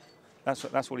 please."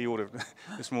 That's what he ordered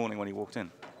this morning when he walked in.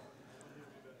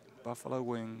 Buffalo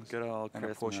wings Good old and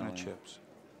Chris a portion Melling. of chips.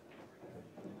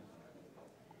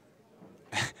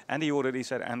 And he ordered, he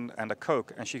said, and a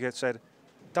Coke, and she said,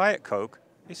 "Diet Coke?"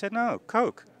 He said, "No,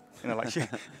 Coke." You know, like she.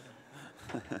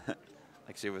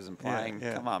 Like she was implying,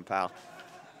 yeah. Come on, pal.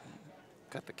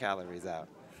 Cut the calories out.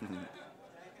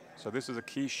 So this is a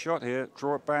key shot here.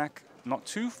 Draw it back, not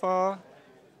too far.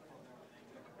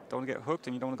 Don't want to get hooked,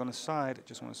 and you don't want to go on the side.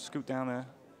 Just want to scoot down there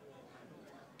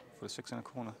for the 6 in a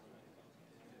corner.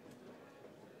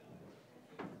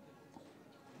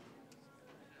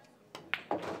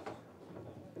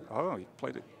 Oh, he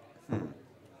played it.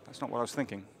 That's not what I was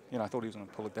thinking. You know, I thought he was going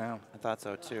to pull it down. I thought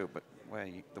so too, but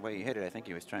the way he hit it, I think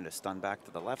he was trying to stun back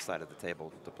to the left side of the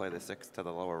table to play the 6 to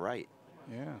the lower right.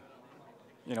 Yeah.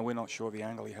 You know, we're not sure the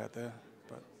angle he had there,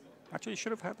 but actually he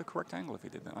should have had the correct angle if he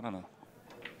did that. I don't know.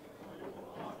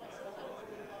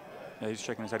 Yeah, he's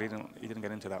shaking his head. He didn't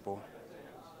get into that ball.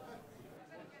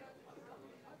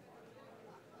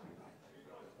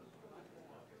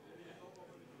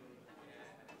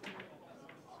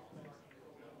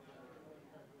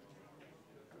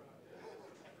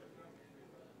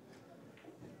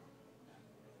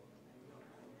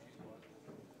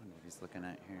 He's looking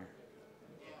at here.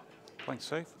 Playing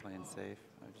safe. Playing safe.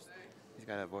 He's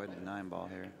got to avoid the 9 ball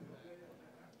here.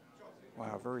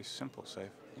 Wow, very simple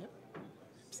save. Yep.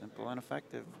 Simple and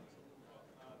effective.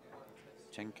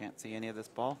 Cheng can't see any of this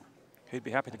ball. He'd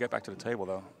be happy to get back to the table,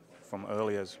 though. From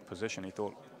earlier's position, he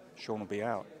thought Shaun would be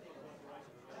out.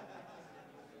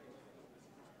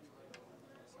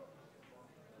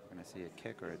 We're going to see a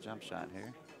kick or a jump shot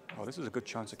here. Oh, this is a good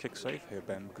chance to kick safe here,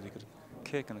 Ben, because he could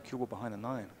kick and the cue ball behind the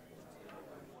 9.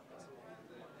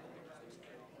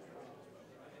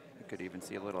 You could even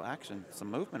see a little action, some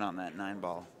movement on that 9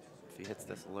 ball if he hits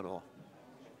this a little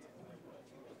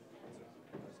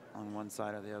on one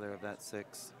side or the other of that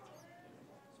 6.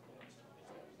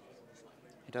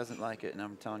 He doesn't like it, and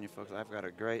I'm telling you folks, I've got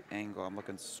a great angle. I'm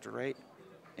looking straight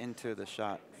into the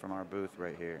shot from our booth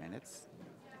right here, and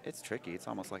it's tricky. It's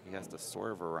almost like he has to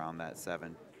swerve around that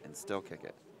 7 and still kick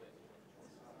it.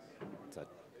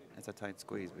 It's a tight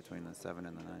squeeze between the 7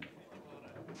 and the 9.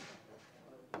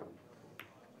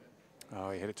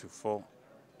 Oh, he hit it too full.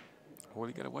 Will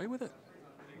he get away with it?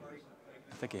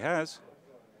 I think he has.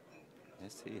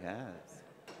 Yes, he has.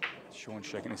 Shaun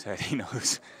shaking his head. He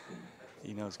knows.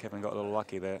 He knows Kevin got a little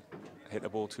lucky there. Hit the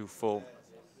ball too full.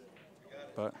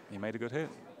 But he made a good hit.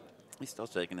 He's still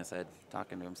shaking his head,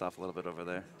 talking to himself a little bit over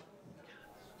there.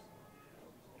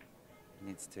 He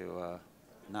needs to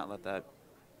not let that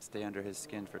stay under his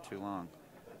skin for too long.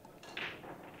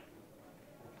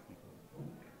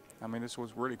 I mean, this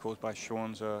was really caused by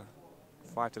Shaun's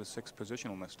 5 to the 6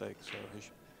 positional mistake. So he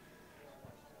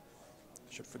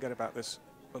should forget about this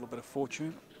little bit of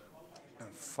fortune and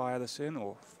fire this in,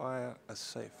 or fire a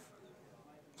safe.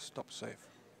 Stop safe.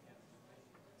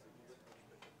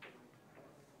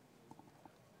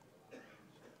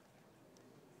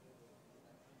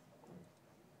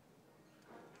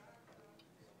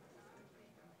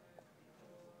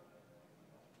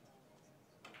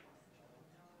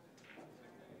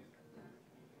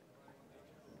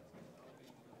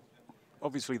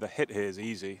 Obviously, the hit here is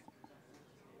easy.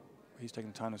 He's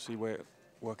taking time to see work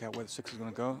out where the 6 is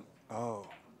going to go. Oh,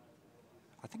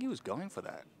 I think he was going for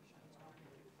that.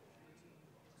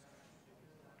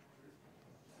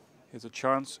 Here's a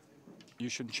chance.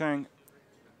 Hsuan Cheng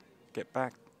get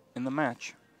back in the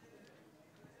match.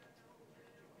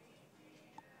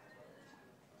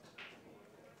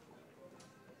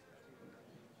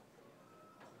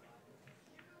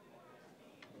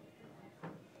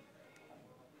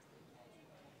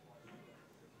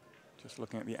 Just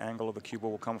looking at the angle of the cue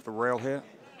ball will come off the rail here.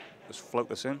 Just float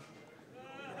this in.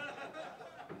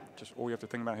 Just all you have to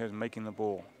think about here is making the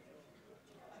ball.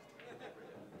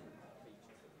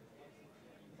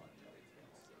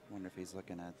 Wonder if he's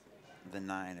looking at the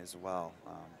 9 as well,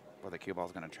 where the cue ball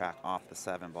is going to track off the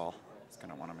 7 ball. He's going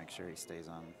to want to make sure he stays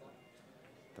on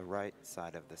the right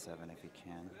side of the 7 if he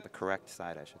can. The correct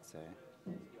side, I should say.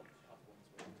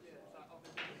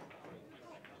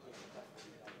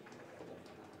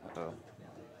 Uh-oh.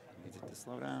 Needs it to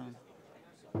slow down.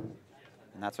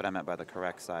 And that's what I meant by the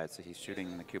correct side. So he's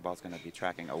shooting, the cue ball's going to be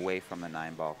tracking away from the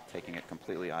 9 ball, taking it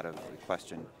completely out of the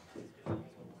question.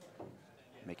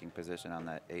 Making position on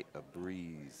that 8 a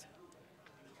breeze.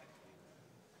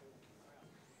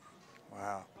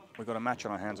 Wow, we've got a match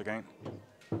on our hands again.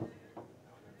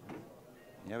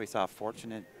 Yeah, we saw a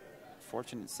fortunate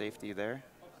safety there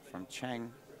from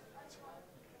Cheng.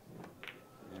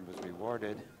 And was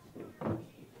rewarded.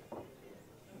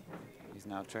 He's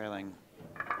now trailing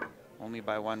only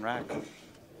by 1 rack.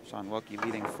 Shaun Wilkie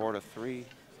leading 4-3.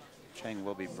 Cheng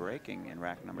will be breaking in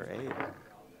rack number 8.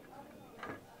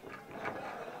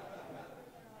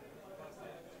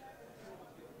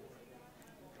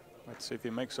 Let's see if he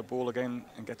makes a ball again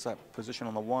and gets that position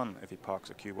on the 1 if he parks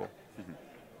a cue ball.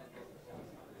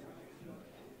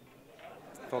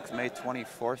 Folks, May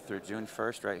 24th through June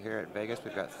 1st right here at Vegas.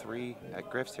 We've got 3 at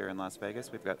Griff's here in Las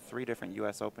Vegas. We've got 3 different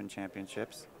U.S. Open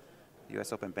championships. The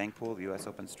U.S. Open Bank Pool, the U.S.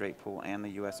 Open Straight Pool, and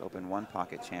the U.S. Open One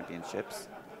Pocket Championships.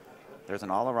 There's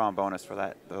an all-around bonus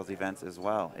for those events as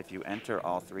well. If you enter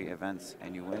all 3 events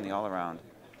and you win the all-around,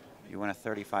 you win a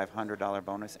 $3,500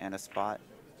 bonus and a spot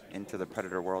into the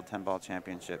Predator World 10-Ball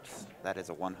Championships. That is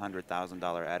a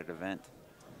 $100,000 added event.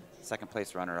 Second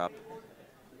place runner-up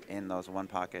in those One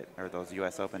Pocket or those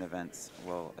U.S. Open events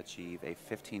will achieve a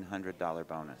 $1,500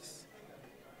 bonus.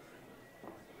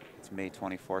 It's May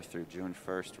 24th through June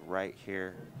 1st right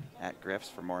here at Griff's.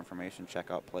 For more information, check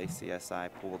out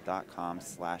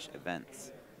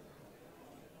playcsipool.com/events.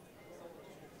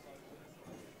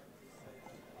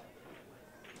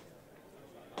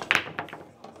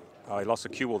 Oh, he lost the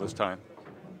cue ball this time.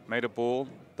 Made a ball.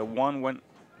 The 1 went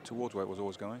towards where it was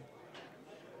always going.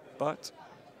 But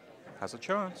has a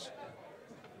chance.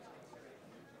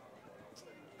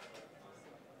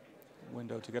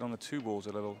 Window to get on the 2 balls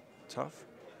a little tough.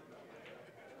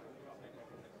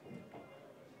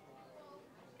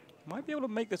 Might be able to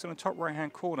make this in the top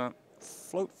right-hand corner.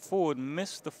 Float forward,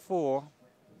 miss the 4,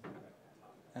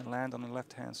 and land on the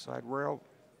left-hand side rail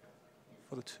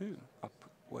for the 2 up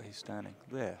where he's standing.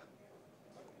 There.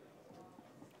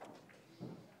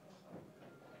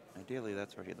 Ideally,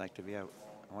 that's where he'd like to be out.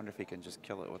 I wonder if he can just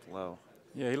kill it with low.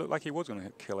 Yeah, he looked like he was going to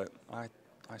kill it. I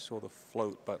saw the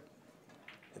float, but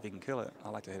if he can kill it, I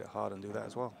like to hit it hard and do that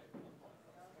as well.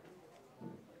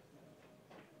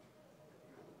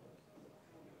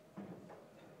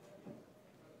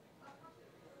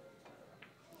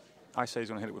 I say he's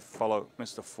going to hit it with follow,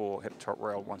 miss the 4, hit top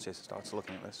rail once he starts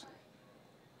looking at this.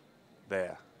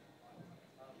 There.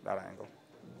 That angle.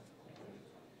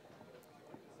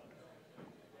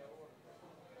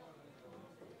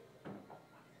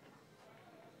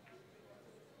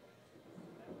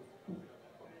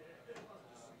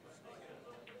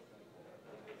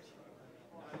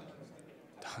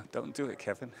 Don't do it,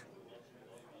 Kevin.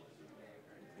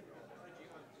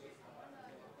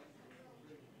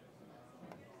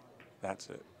 That's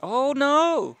it. Oh,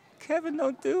 no! Kevin,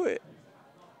 don't do it.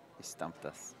 He stumped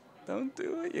us. Don't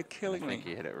do it. You're killing me. I think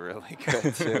he hit it really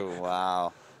good, too.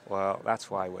 Wow. Well, that's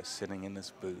why we're sitting in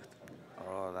this booth.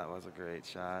 Oh, that was a great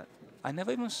shot. I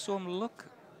never even saw him look,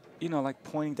 you know, like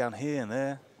pointing down here and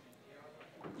there.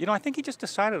 You know, I think he just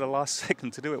decided at the last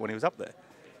second to do it when he was up there.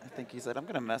 I think he said, I'm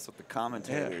going to mess with the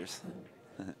commentators.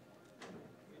 Yeah.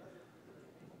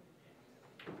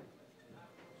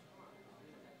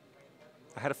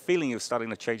 I had a feeling he was starting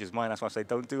to change his mind. That's why I say,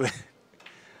 don't do it.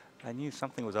 I knew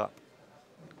something was up.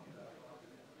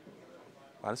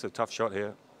 Wow, this is a tough shot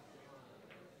here.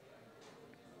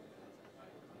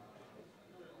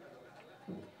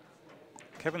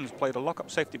 Kevin's played a lock-up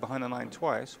safety behind the 9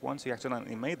 twice. Once he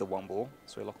accidentally made the 1 ball,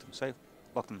 so he locked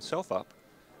himself up.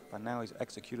 But now he's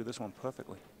executed this one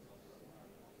perfectly.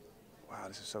 Wow,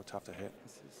 this is so tough to hit.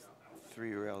 This is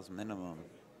 3 rails minimum.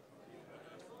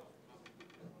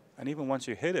 And even once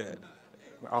you hit it,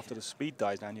 after the speed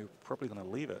dies down, you're probably going to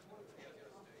leave it.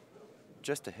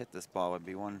 Just to hit this ball would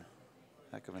be one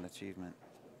heck of an achievement.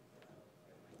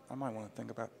 I might want to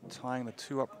think about tying the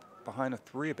 2 up behind a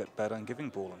 3 a bit better and giving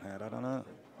ball in hand. I don't know.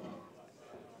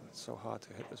 It's so hard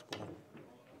to hit this ball.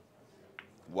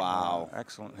 Wow.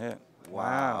 Excellent hit.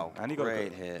 Wow, And he got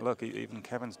great hit. Look, even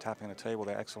Kevin's tapping the table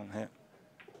there. Excellent hit.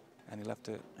 And he left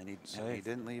it. And he safe.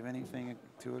 didn't leave anything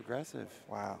too aggressive.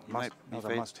 Wow, That was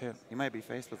a must hit. He might be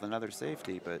faced with another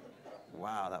safety, but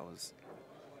wow, that was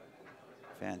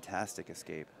fantastic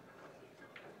escape.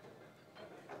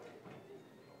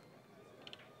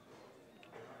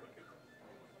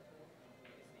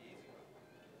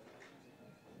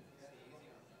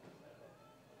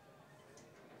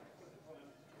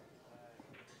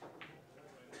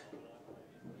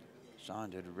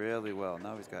 Shaun did really well.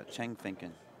 Now he's got Cheng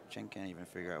thinking. Cheng can't even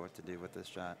figure out what to do with this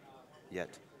shot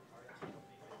yet.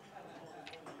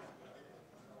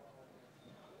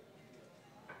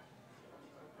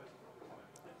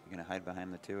 You gonna hide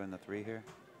behind the 2 and the 3 here?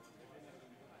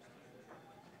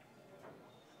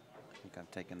 I think I'm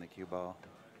taking the cue ball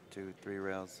 2, 3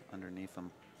 rails underneath them.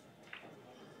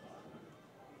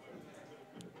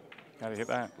 How do you hit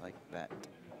that? Like that.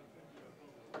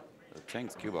 So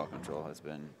Cheng's cue ball control has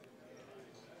been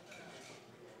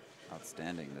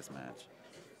outstanding this match,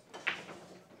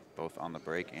 both on the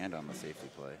break and on the safety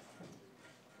play.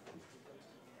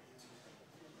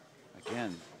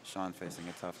 Again, Shaun facing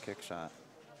a tough kick shot.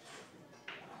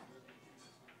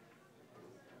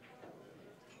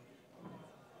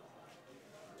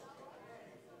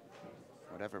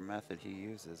 Whatever method he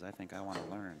uses, I think I want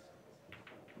to learn.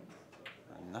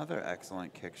 Another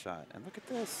excellent kick shot. And look at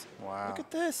this. Wow. Look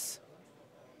at this.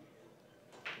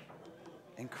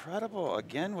 Incredible,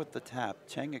 again with the tap.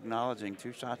 Cheng acknowledging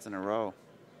 2 shots in a row.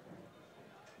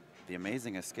 The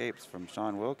amazing escapes from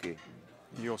Shaun Wilkie.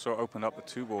 He also opened up the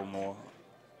 2-ball more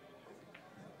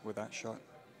with that shot.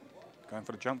 Going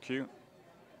for the jump cue.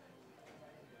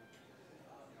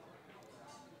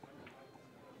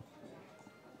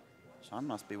 Shaun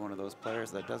must be one of those players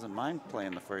that doesn't mind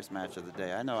playing the first match of the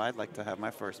day. I know I'd like to have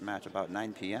my first match about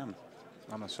 9 p.m.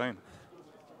 I'm the same.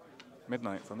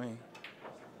 Midnight for me.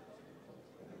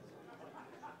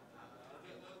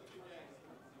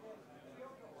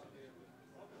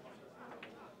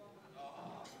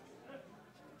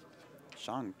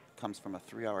 Shaun comes from a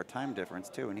 3-hour time difference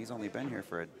too, and he's only been here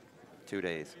for 2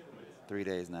 days, 3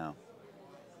 days now.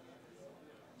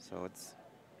 So it's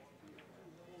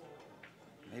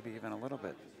maybe even a little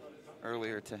bit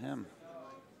earlier to him.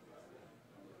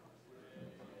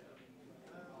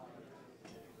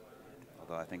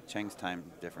 Although I think Cheng's time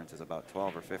difference is about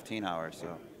 12 or 15 hours, so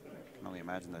I can only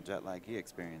imagine the jet lag he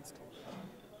experienced.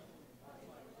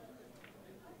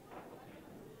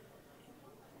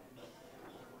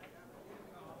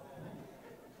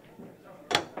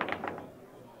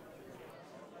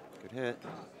 Good hit.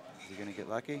 Is he going to get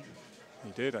lucky?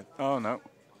 He did. Oh, no.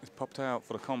 It's popped out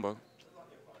for the combo.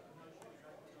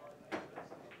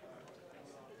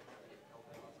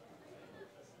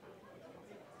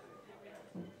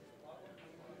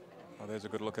 Oh, there's a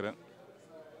good look at it.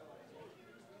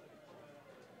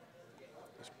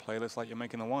 Just play this like you're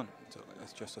making the 1.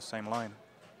 It's just the same line.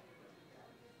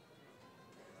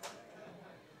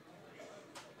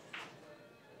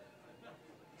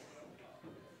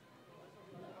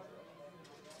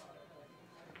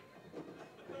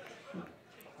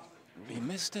 He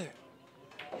missed it.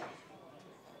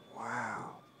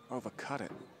 Wow. Overcut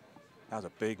it. That was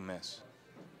a big miss.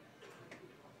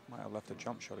 Might have left a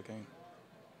jump shot again.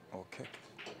 Or kick.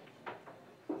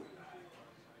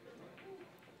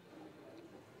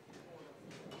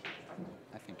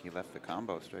 I think he left the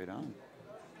combo straight on.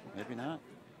 Maybe not.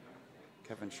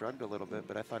 Kevin shrugged a little bit,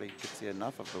 but I thought he could see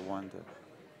enough of the 1 to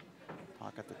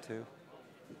pocket the 2.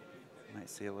 Might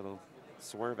see a little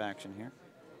swerve action here.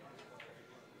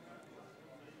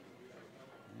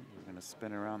 And we're going to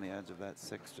spin around the edge of that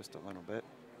 6 just a little bit.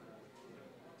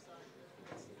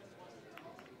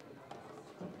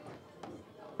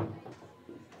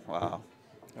 Wow.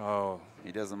 Oh.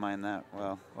 He doesn't mind that.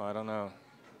 Well, I don't know.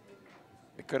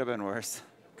 It could have been worse.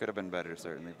 Could have been better,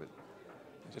 certainly, but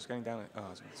It's just getting down. Oh, I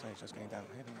was going to say, it's just getting down,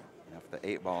 hitting it. you know, if the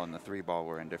 8-ball and the 3-ball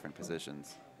were in different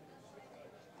positions,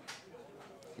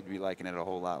 he'd be liking it a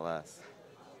whole lot less.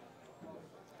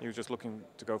 He was just looking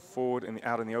to go forward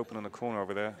out in the open in the corner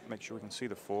over there, make sure we can see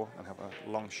the 4 and have a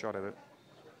long shot at it.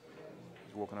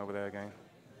 He's walking over there again.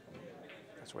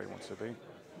 That's where he wants to be.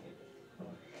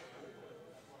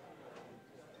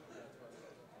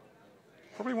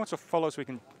 Probably wants to follow so we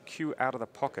can cue out of the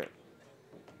pocket.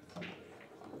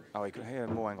 Oh, he could have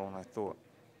more angle than I thought.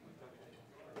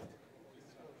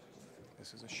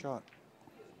 This is a shot.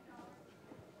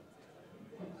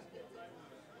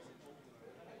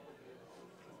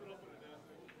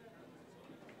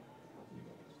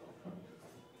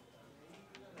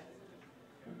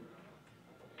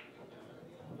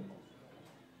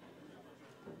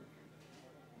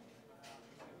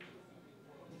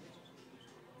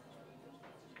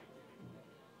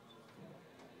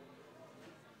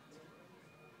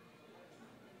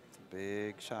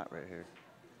 big shot right here.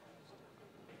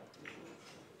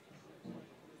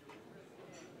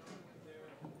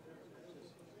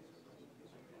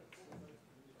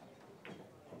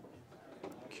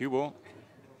 Cue ball.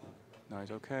 No,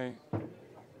 he's okay.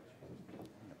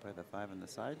 Play the 5 on the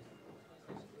side.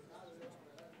 I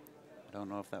don't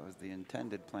know if that was the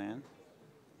intended plan.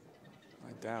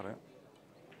 I doubt it.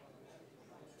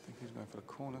 I think he's going for the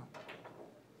corner.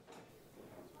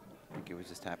 I think he was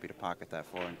just happy to pocket that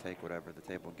 4 and take whatever the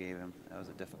table gave him. That was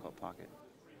a difficult pocket.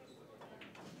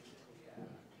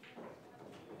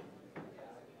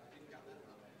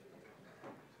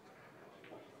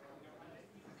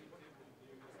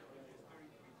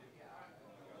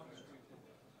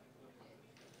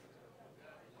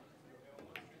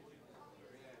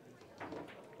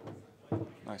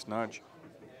 Nice nudge.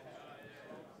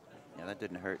 Yeah, that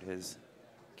didn't hurt his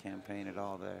campaign at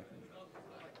all there.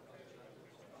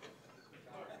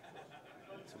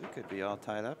 So we could be all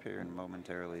tied up here and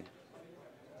momentarily.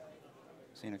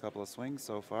 Seen a couple of swings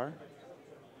so far.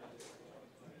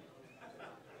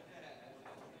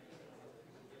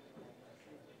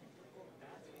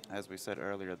 As we said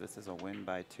earlier, this is a win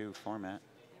by 2 format.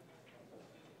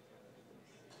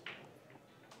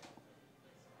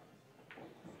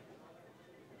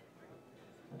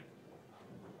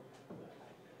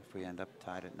 If we end up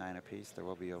tied at 9 apiece, there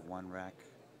will be a 1-rack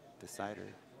decider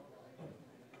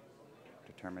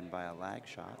determined by a lag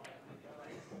shot.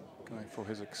 Going for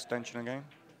his extension again.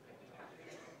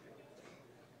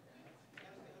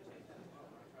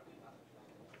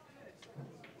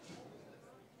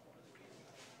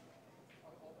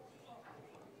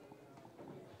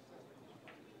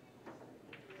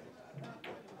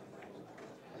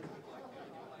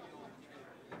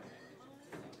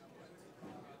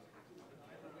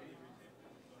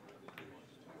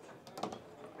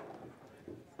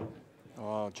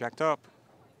 Oh, jacked up.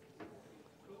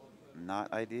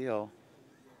 Not ideal.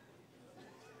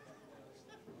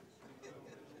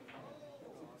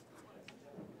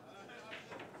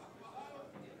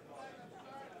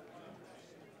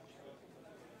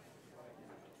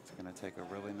 It's going to take a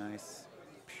really nice,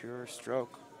 pure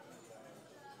stroke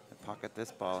to pocket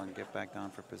this ball and get back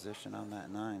down for position on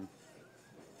that 9.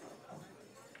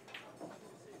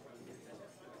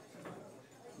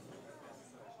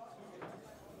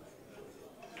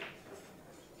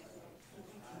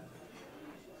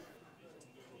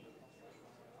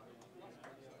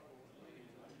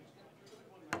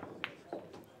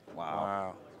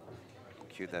 Wow.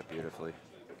 Cued that beautifully.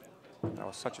 That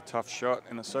was such a tough shot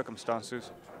in the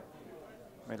circumstances.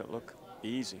 Made it look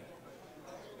easy.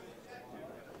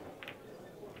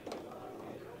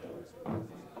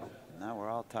 Now we're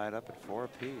all tied up at 4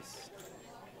 apiece.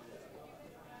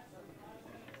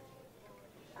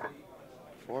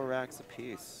 4 racks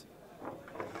apiece.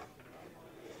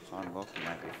 Shaun Wilkie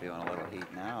might be feeling a little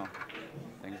heat now.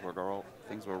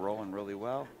 Things were rolling really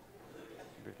well.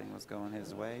 Everything was going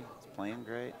his way. He's playing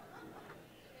great.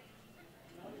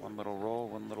 One little roll,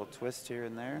 one little twist here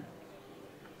and there.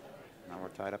 Now we're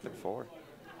tied up at 4.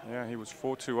 Yeah, he was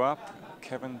 4-2 up.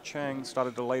 Hsuan Cheng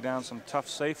started to lay down some tough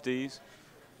safeties.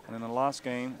 And in the last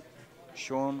game,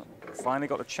 Shaun finally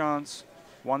got a chance.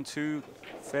 1-2,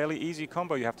 fairly easy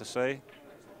combo, you have to say.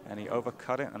 And he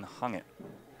overcut it and hung it.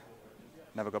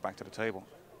 Never got back to the table.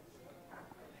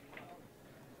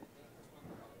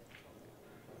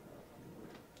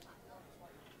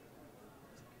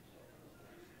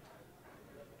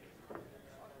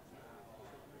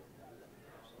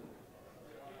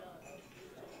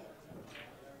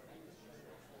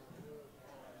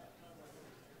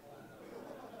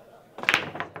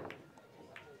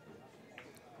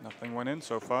 Nothing went in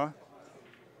so far.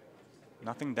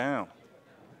 Nothing down.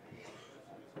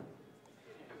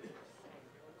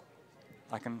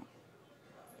 I can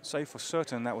say for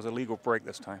certain that was a legal break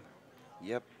this time.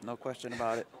 Yep, no question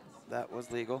about it. That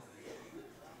was legal.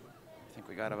 I think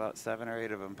we got about 7 or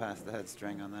 8 of them past the head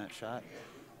string on that shot.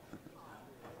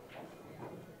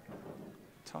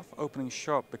 Tough opening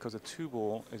shot because the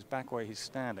 2-ball is back where he's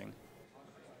standing.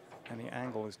 And the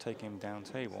angle is taking him down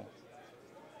table.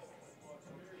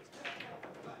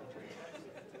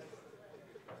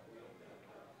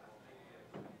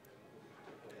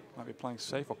 Might be playing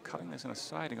safe or cutting this in a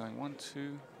side and going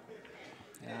 1-2.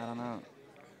 Yeah, I don't know.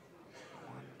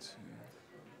 1-2.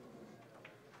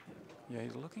 Yeah,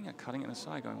 he's looking at cutting it in a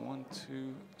side, going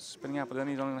 1-2, spinning out, but then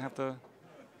he's only going to have to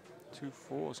 2-4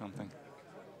 or something.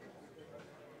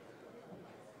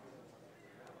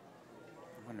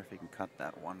 I wonder if he can cut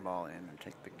that 1 ball in and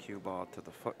take the cue ball to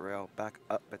the foot rail, back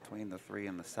up between the 3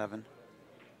 and the 7.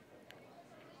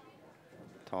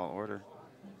 Tall order,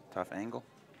 tough angle.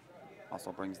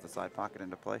 Also brings the side pocket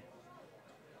into play.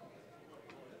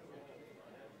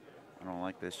 I don't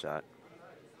like this shot.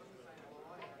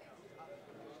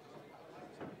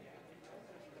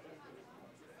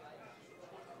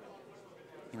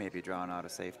 He may be drawing out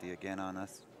of safety again on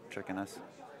us, tricking us.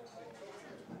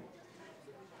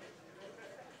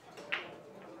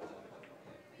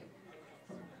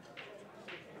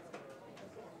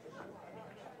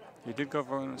 He did go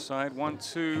on the side.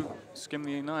 1-2, skim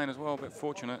the A9 as well, a bit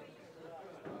fortunate.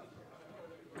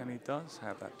 And he does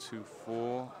have that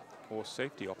 2-4 or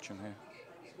safety option here.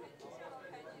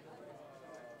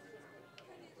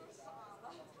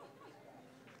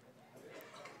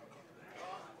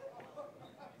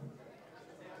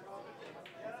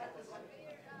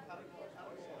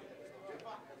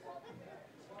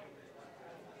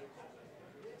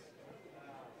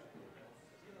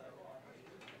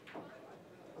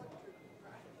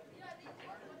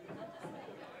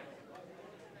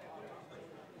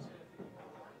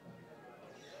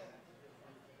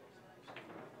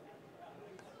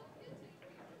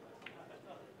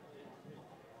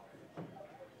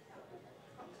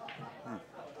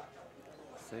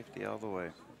 Safety all the way.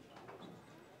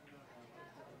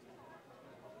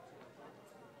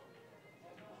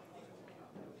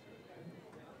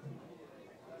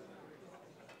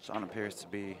 Shaun appears to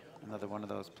be another one of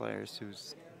those players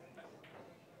who's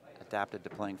adapted to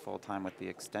playing full-time with the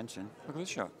extension. Look at this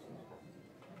shot.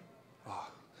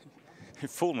 Oh, he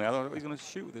fooled me. I thought he was going to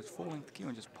shoot with his full-length cue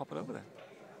and just pop it over there.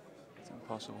 It's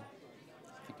impossible.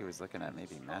 I think he was looking at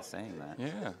maybe saying that.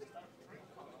 Yeah.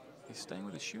 He's staying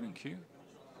with his shooting cue.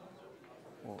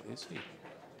 Or is he?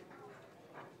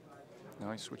 No,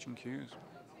 he's switching cues.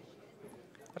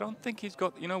 I don't think he's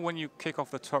got, you know, when you kick off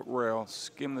the top rail,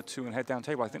 skim the 2 and head down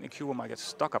table, I think the cue might get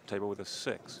stuck up table with a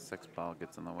 6. 6 ball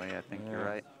gets in the way, I think Yeah. you're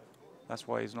right. That's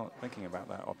why he's not thinking about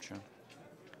that option.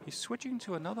 He's switching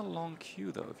to another long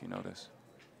cue, though, if you notice.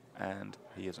 And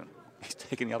he isn't. He's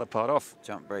taking the other part off.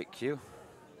 Jump break cue.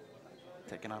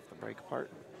 Taking off the break part.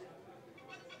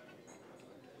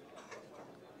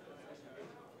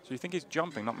 So you think he's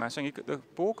jumping, not massing? The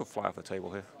ball could fly off the table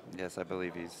here. Yes, I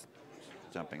believe he's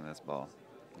jumping this ball.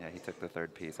 Yeah, he took the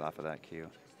 3rd piece off of that cue.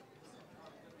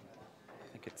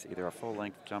 I think it's either a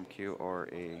full-length jump cue or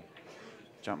a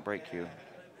jump break cue,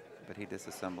 but he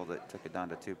disassembled it, took it down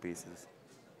to 2 pieces.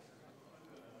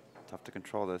 Tough to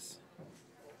control this.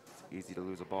 It's easy to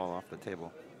lose a ball off the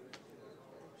table.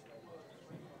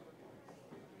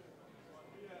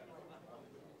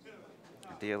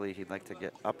 Ideally, he'd like to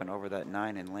get up and over that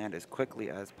 9 and land as quickly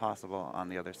as possible on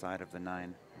the other side of the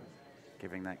 9,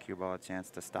 giving that cue ball a chance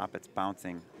to stop its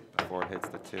bouncing before it hits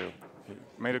the 2. He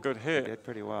made a good hit. He did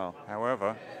pretty well.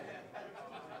 However,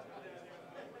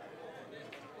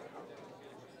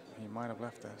 he might have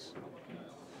left this.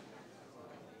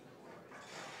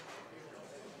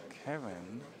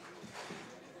 Kevin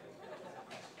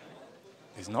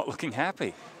is not looking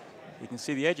happy. You can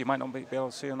see the edge. You might not be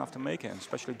able to see enough to make it, and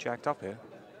especially jacked up here.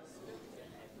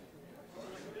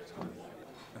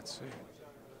 Let's see.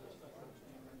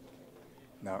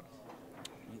 No.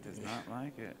 He does not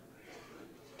like it.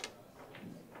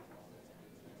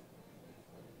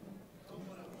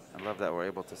 I love that we're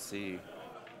able to see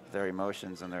their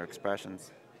emotions and their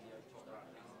expressions.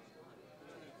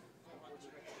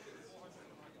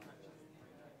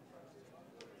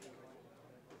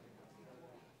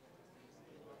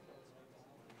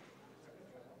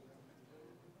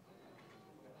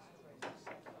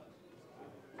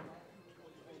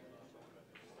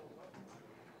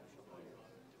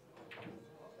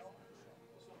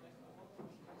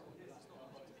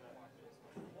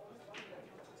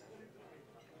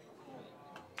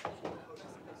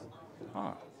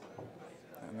 Ah.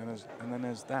 And then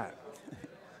there's that.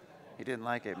 He didn't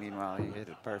like it. Meanwhile, he hit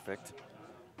it perfect.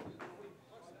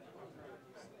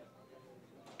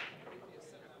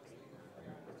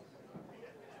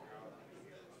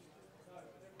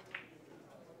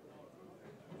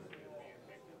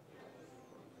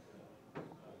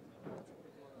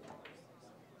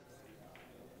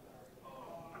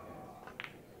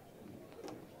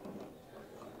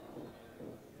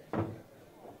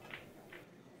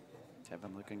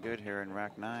 Kevin looking good here in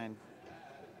rack 9.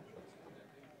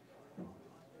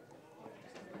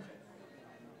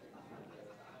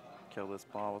 Kill this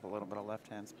ball with a little bit of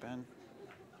left-hand spin.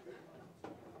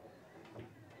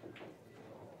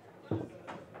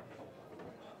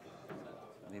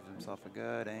 Leaves himself a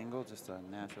good angle, just to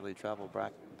naturally travel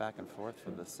back and forth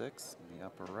for the 6 in the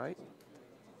upper right.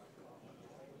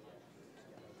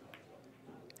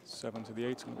 7 to the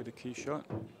 8 is going to be the key shot.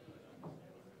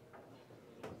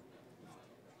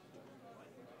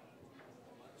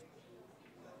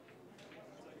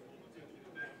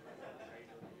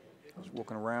 Just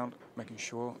walking around, making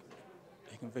sure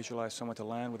he can visualize somewhere to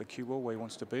land with the cue ball where he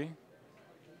wants to be.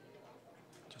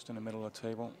 Just in the middle of the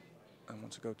table, and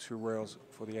wants to go 2 rails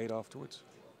for the 8 afterwards.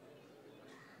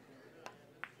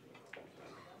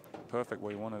 Perfect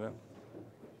where you wanted it.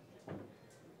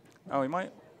 Oh, he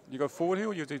might. You go forward here,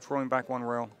 or you do throwing back 1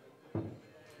 rail,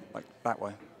 like that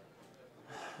way?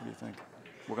 What do you think?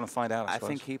 We're going to find out, I suppose.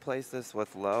 think he plays this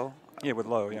with low. Yeah, with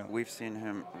low, yeah. We've seen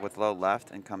him with low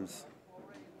left and comes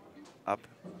up,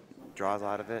 draws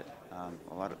out of it.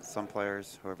 Some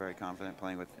players who are very confident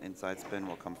playing with inside spin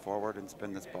will come forward and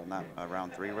spin this ball not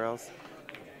around 3 rails.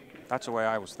 That's the way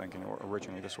I was thinking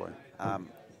originally, this way.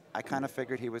 I kind of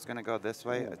figured he was going to go this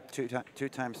way. Two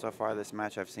times so far this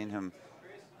match, I've seen him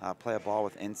play a ball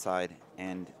with inside,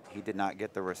 and he did not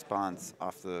get the response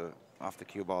off the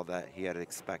cue ball that he had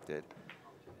expected.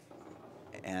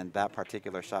 And that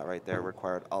particular shot right there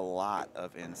required a lot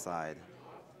of inside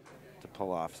to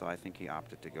pull off. So I think he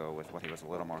opted to go with what he was a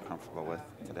little more comfortable with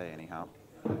today, anyhow.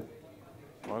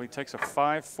 Well, he takes a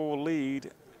 5-4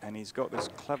 lead, and he's got this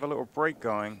clever little break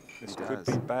going. This could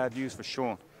be bad news for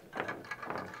Shaun.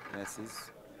 Yes,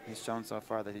 he's shown so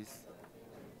far that he's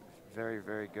very,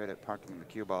 very good at parking the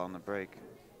cue ball on the break,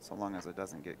 so long as it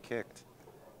doesn't get kicked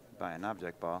by an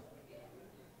object ball.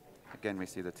 Again, we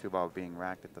see the 2-ball being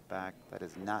racked at the back. That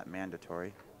is not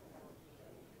mandatory.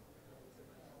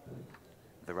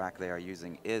 The rack they are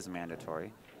using is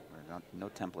mandatory. No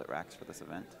template racks for this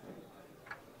event.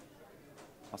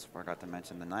 Also forgot to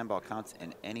mention the 9-ball counts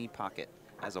in any pocket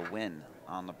as a win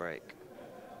on the break.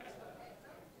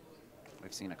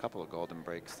 We've seen a couple of golden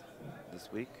breaks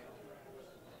this week.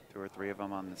 2 or 3 of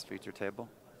them on this feature table.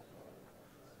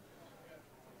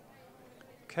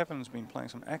 Kevin's been playing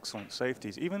some excellent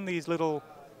safeties. Even these little,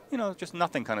 you know, just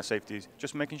nothing kind of safeties.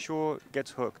 Just making sure it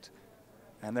gets hooked.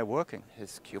 And they're working.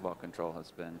 His cue ball control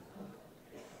has been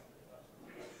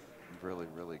really,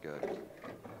 really good.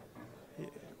 Yeah,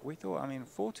 we thought, I mean,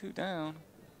 4-2 down.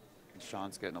 And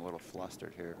Shaun's getting a little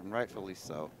flustered here, and rightfully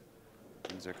so.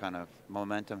 Things are kind of,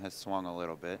 momentum has swung a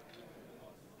little bit.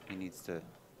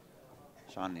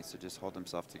 Shaun needs to just hold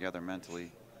himself together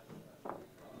mentally.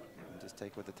 Just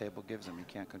take what the table gives him. He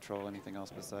can't control anything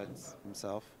else besides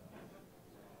himself.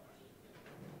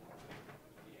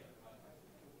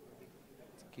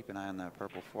 So keep an eye on that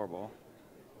purple 4-ball.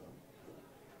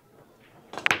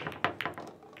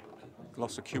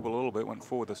 Lost the cue ball a little bit, went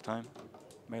forward this time.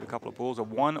 Made a couple of balls. A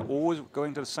 1 always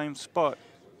going to the same spot,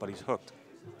 but he's hooked.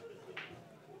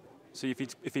 See,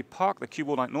 if he parked the cue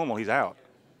ball like normal, he's out.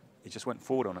 He just went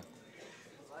forward on it.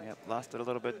 Yep, lost it a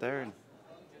little bit there, and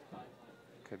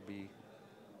could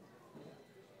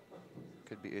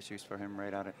be issues for him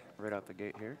right out the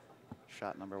gate here.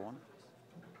 Shot number 1.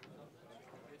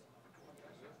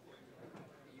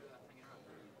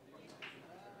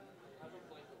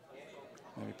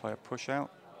 Maybe play a push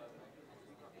out.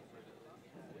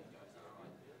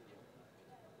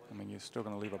 I mean, you're still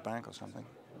going to leave a bank or something.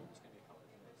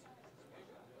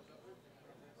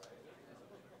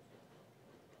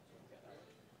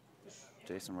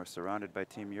 Jason, we're surrounded by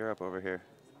Team Europe over here.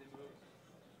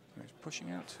 He's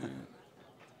pushing out to...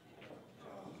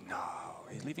 No,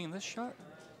 he's leaving this shot?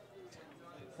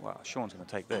 Well, Shaun's going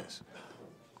to take this.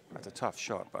 That's a tough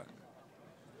shot, but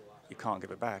you can't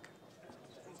give it back.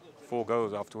 4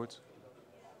 goes afterwards.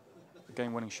 A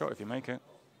game-winning shot if you make it.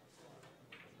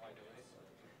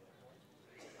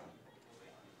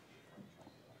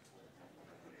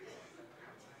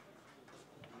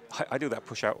 I do that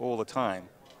push out all the time,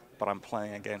 but I'm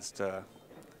playing against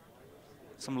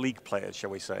some league players,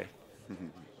 shall we say.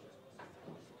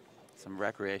 Some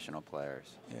recreational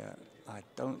players. Yeah,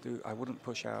 I wouldn't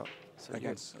push out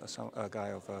against a guy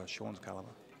of Shaun's caliber.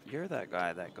 You're that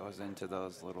guy that goes into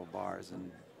those little bars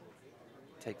and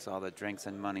takes all the drinks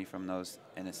and money from those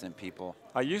innocent people.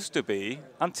 I used to be,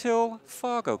 until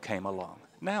Fargo came along.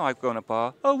 Now I've gone to a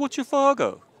bar, oh, what's your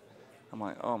Fargo? I'm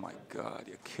like, oh my God,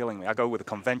 you're killing me. I go with a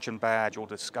convention badge, all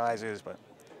disguises, but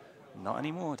not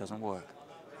anymore, it doesn't work.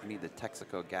 You need the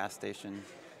Texaco gas station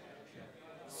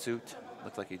suit.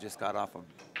 Looks like you just got off of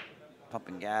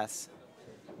pumping gas.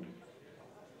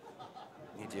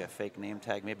 Need you a fake name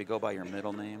tag, maybe go by your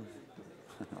middle name.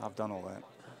 I've done all that.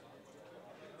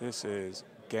 This is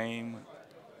game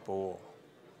ball.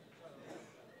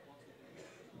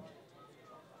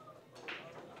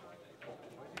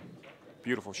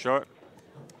 Beautiful shot.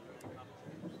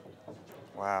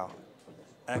 Wow.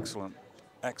 Excellent,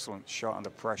 excellent shot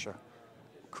under pressure.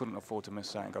 Couldn't afford to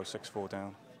miss that and go 6-4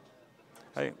 down.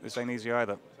 Hey, this ain't easy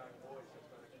either.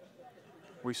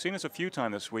 We've seen this a few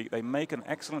times this week. They make an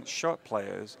excellent shot,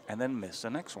 players, and then miss the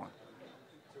next one.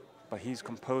 But he's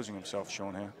composing himself,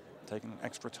 Shaun, here. taking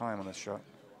extra time on this shot.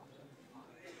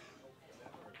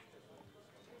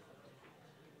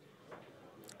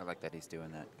 I like that he's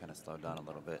doing that, kind of slowed down a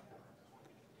little bit.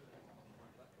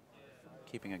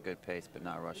 Keeping a good pace, but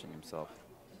not rushing himself.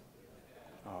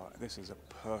 Oh, this is a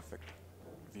perfect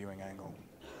viewing angle.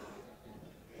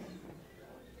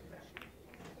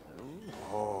 Ooh.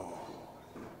 Oh.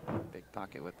 Big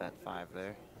pocket with that 5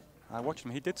 there. I watched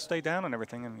him. He did stay down and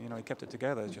everything, and, you know, he kept it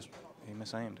together. It's just he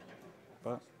misaimed.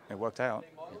 But it worked out.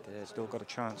 It did. Still got a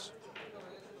chance.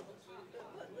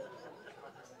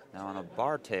 Now on a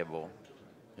bar table,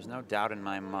 there's no doubt in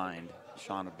my mind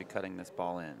Shaun would be cutting this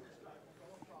ball in.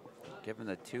 Given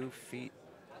the 2 feet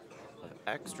of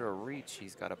extra reach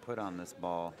he's got to put on this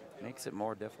ball, makes it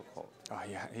more difficult. Oh,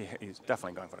 yeah, he's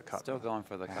definitely going for the cut. Still going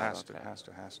for the cut. Has okay.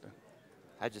 to.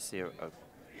 I just see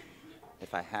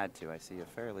if I had to, I see a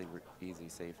fairly easy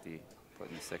safety,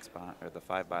 putting the 6 behind, or the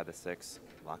 5 by the 6,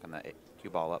 locking the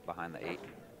cue ball up behind the 8.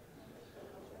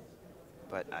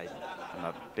 But I'm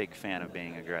a big fan of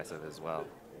being aggressive as well.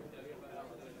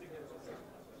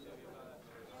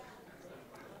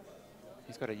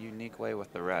 He's got a unique way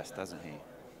with the rest, doesn't he?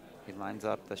 He lines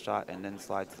up the shot and then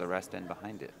slides the rest in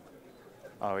behind it.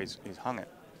 Oh, he's hung it.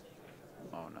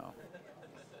 Oh, no.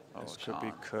 Oh, This could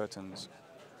be curtains.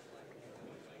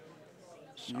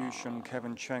 Shaun.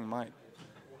 Kevin Cheng might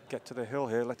get to the hill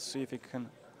here. Let's see if he can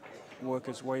work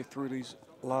his way through these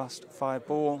last 5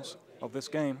 balls of this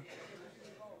game.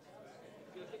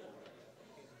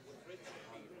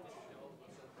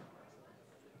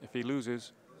 If he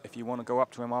loses, if you want to go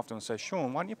up to him after and say,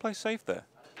 Shaun, why don't you play safe there?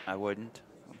 I wouldn't.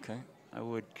 Okay. I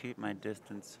would keep my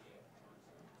distance.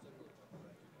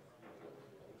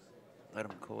 Let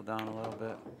him cool down a little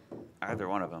bit. Either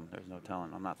one of them, there's no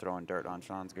telling. I'm not throwing dirt on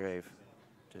Shaun's grave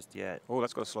just yet. Oh,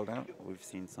 that's got to slow down. We've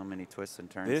seen so many twists and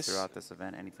turns throughout this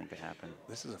event. Anything could happen.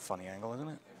 This is a funny angle, isn't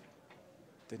it?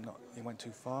 He went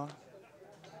too far.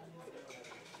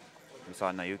 We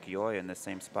saw Naoki Oi in the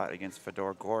same spot against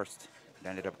Fedor Gorst. It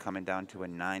ended up coming down to a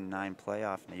 9-9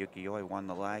 playoff. Naoki Oi won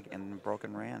the lag and broke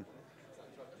and ran.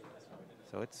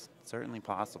 So it's certainly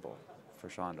possible for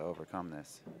Shaun to overcome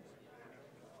this.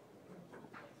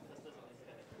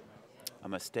 A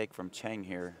mistake from Cheng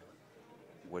here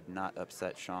would not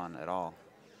upset Shaun at all.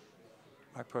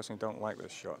 I personally don't like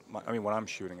this shot. I mean, when I'm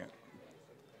shooting it.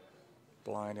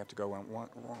 Blind, you have to go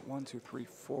 1, 2, 3,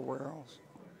 4 rails.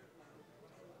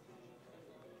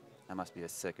 I must be a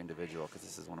sick individual because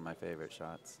this is one of my favorite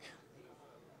shots.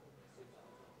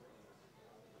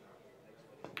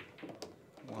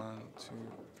 1, 2,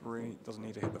 3. Doesn't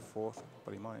need to hit the 4th,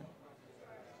 but he might.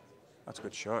 That's a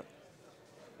good shot.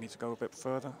 Needs to go a bit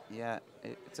further. Yeah,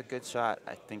 it's a good shot.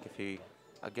 I think if he,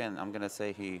 again, I'm going to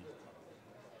say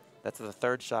that's the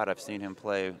 3rd shot I've seen him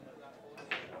play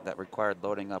that required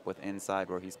loading up with inside,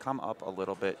 where he's come up a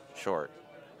little bit short.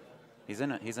 He's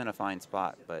in a fine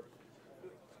spot, but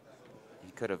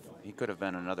he could have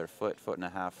been another foot and a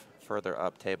half further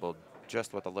up table,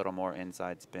 just with a little more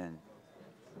inside spin.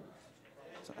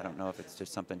 So I don't know if it's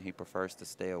just something he prefers to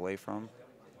stay away from,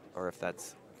 or if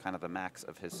that's kind of the max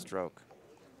of his stroke.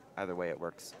 Either way, it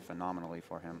works phenomenally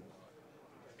for him.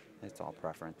 It's all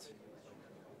preference.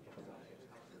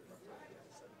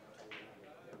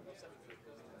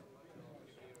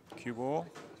 Cue ball.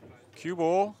 Cue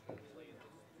ball.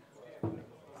 Oh,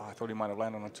 I thought he might have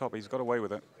landed on the top. He's got away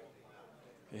with it.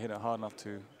 He hit it hard enough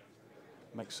to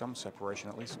make some separation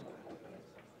at least.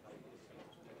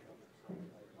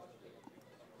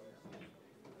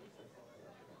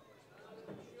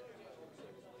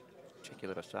 Tricky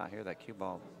little shot here. That cue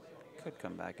ball could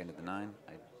come back into the 9.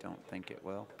 I don't think it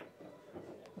will.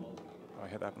 Oh,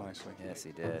 he hit that nicely. Yes,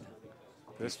 he did.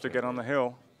 This to get on the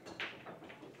hill.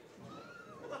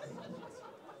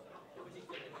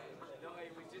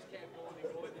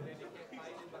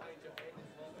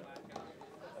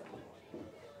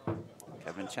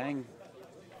 Kevin Cheng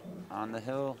on the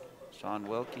hill. Shaun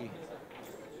Wilkie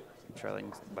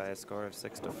trailing by a score of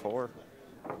 6-4.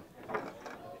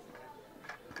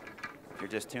 If you're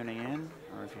just tuning in,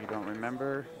 or if you don't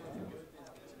remember,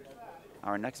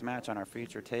 our next match on our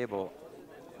feature table,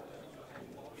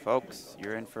 folks,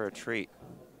 you're in for a treat.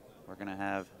 We're going to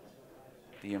have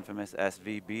the infamous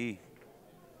SVB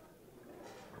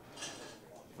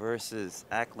versus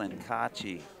Aklin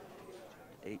Kachi.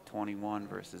 821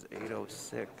 versus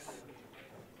 806.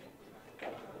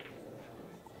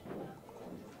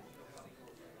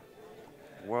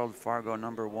 World Fargo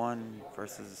 #1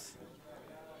 versus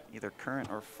either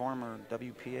current or former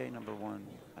WPA #1.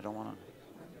 I don't want to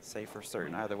say for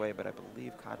certain either way, but I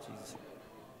believe Kachi's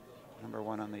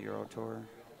 #1 on the Euro Tour.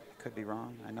 Could be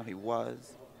wrong. I know he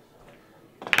was.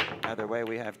 Either way,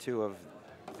 we have two of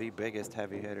the biggest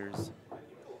heavy hitters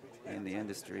in the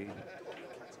industry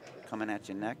coming at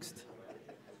you next.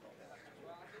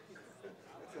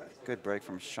 Good break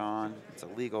from Shaun. It's a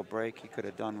legal break. He could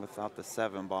have done without the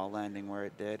 7-ball landing where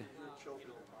it did.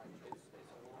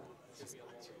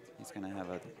 He's going to have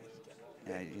a,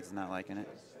 yeah, he's not liking it.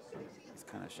 He's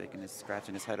kind of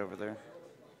scratching his head over there.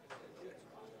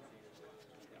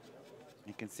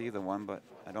 You can see the one, but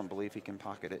I don't believe he can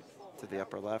pocket it to the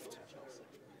upper left.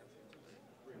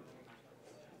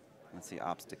 Once he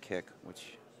opts to kick,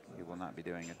 which he will not be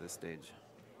doing at this stage.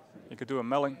 You could do a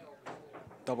melling,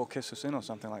 double kiss us in or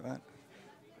something like that.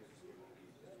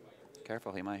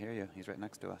 Careful, he might hear you. He's right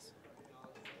next to us.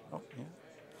 Oh, yeah.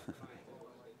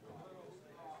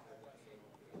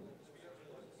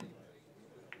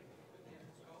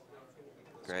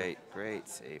 Great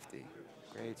safety.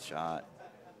 Great shot.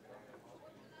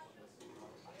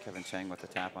 Kevin Cheng with the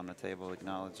tap on the table,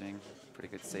 acknowledging. Pretty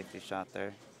good safety shot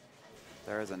there.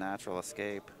 There is a natural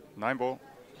escape. 9-ball.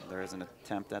 There is an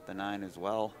attempt at the 9 as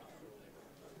well.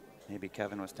 Maybe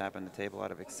Kevin was tapping the table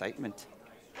out of excitement.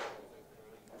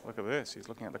 Look at this. He's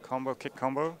looking at the combo, kick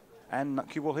combo, and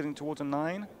cue ball hitting towards a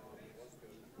 9.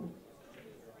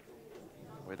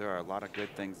 Where there are a lot of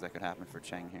good things that could happen for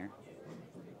Cheng here.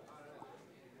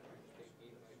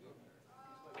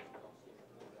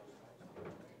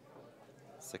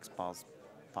 Six balls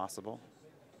possible.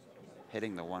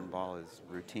 Hitting the 1 ball is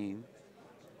routine.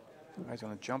 He's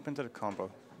going to jump into the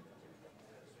combo.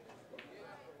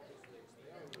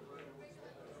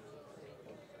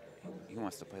 He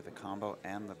wants to play the combo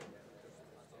and the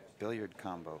billiard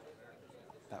combo.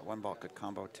 That 1 ball could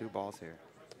combo 2 balls here.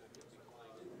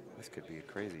 This could be a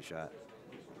crazy shot.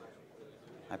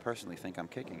 I personally think I'm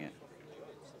kicking it.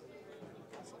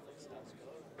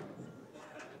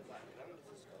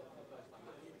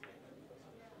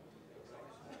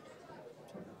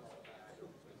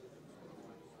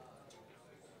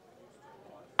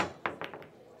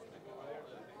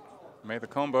 Made the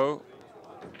combo.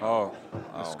 Oh,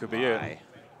 this could be it.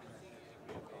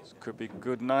 This could be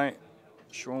good night.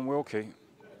 Shaun Wilkie.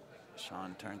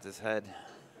 Shaun turns his head,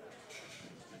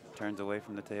 turns away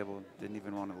from the table, didn't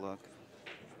even want to look.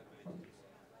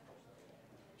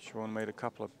 Shaun made a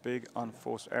couple of big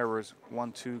unforced errors.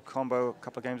 1-2 combo a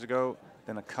couple of games ago,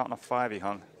 then a cut and a 5 he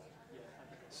hung.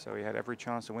 So he had every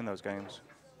chance to win those games.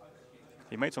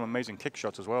 He made some amazing kick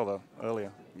shots as well, though,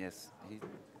 earlier. Yes, he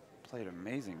played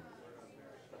amazing.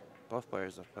 Both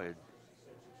players have played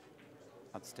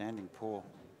outstanding pool.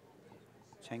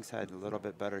 Cheng's had a little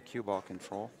bit better cue ball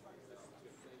control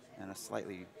and a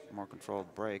slightly more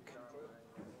controlled break.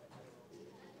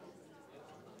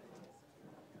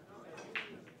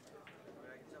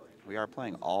 We are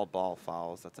playing all ball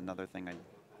fouls. That's another thing I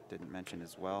didn't mention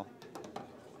as well.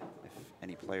 If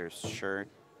any player's shirt,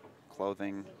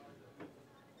 clothing,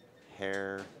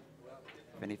 hair,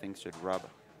 if anything should rub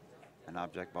an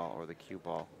object ball or the cue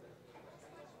ball,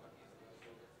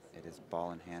 it is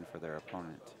ball in hand for their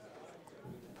opponent.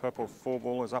 Purple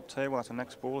 4-ball is up table. That's the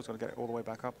next ball. He's got to get it all the way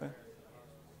back up there.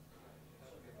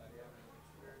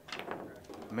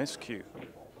 Miscue.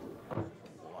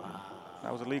 Wow.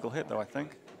 That was a legal hit, though, I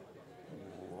think.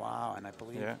 Wow, and I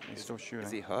believe... Yeah, he's still shooting.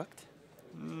 Is he hooked?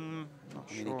 Not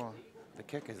I mean, sure. The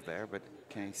kick is there, but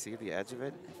can he see the edge of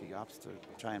it if he opts to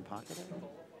try and pocket it?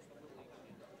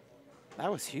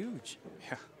 That was huge.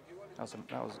 Yeah, that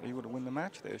was he would have won the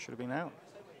match there. Should have been out.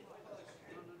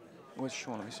 Where's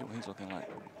Shaun? Let me see what he's looking like.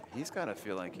 He's got to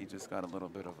feel like he just got a little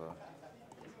bit of a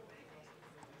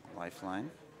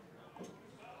lifeline.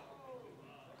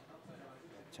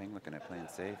 Cheng looking at playing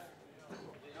safe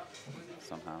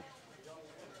somehow.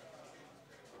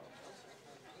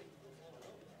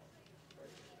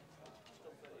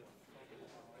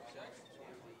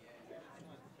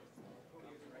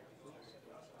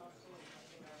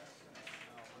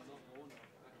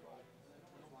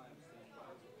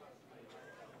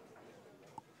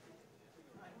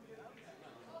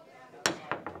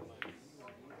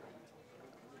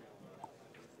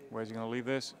 Where's he going to leave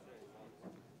this?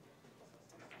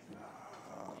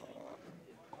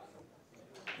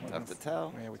 Tough to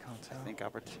tell. Yeah, we can't tell. I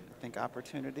think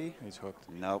opportunity. He's hooked.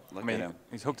 Nope, look at him.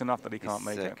 He's hooked enough that he can't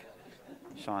make it.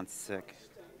 Shaun's sick.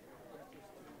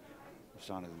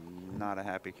 Shaun is not a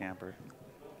happy camper.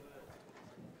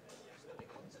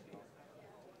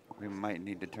 We might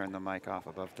need to turn the mic off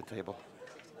above the table.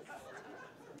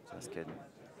 Just kidding.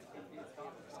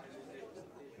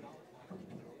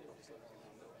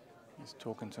 He's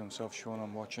talking to himself, Shaun.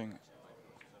 I'm watching,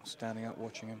 standing up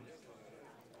watching him,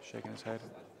 shaking his head.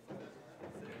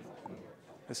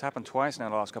 This happened twice now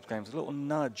in the last couple of games. A little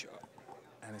nudge,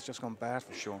 And it's just gone bad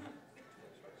for Shaun.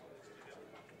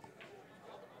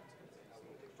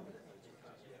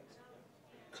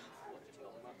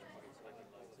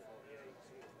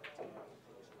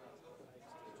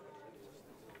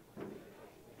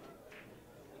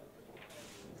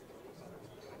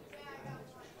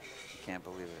 Can't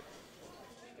believe it.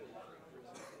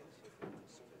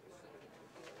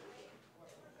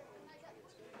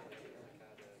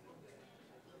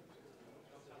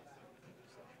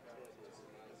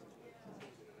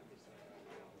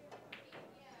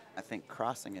 I think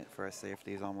crossing it for a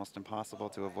safety is almost impossible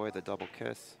to avoid the double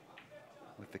kiss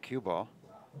with the cue ball.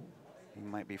 He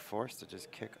might be forced to just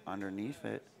kick underneath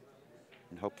it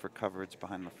and hope for coverage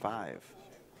behind the 5.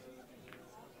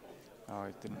 Oh,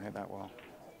 he didn't hit that well.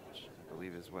 Which I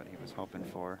believe is what he was hoping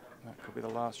for. That could be the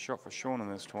last shot for Shaun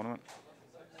in this tournament.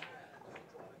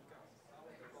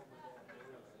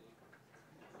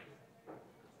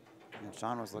 And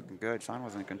Shaun was looking good. Shaun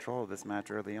was in control of this match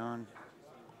early on.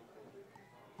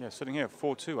 Yeah, sitting here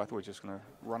 4-2, I thought we were just going to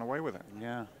run away with it.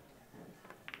 Yeah.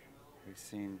 We've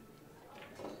seen,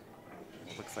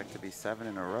 it looks like to be 7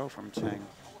 in a row from Cheng.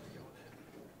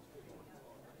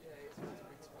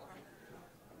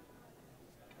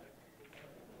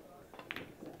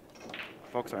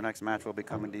 Folks, our next match will be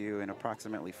coming to you in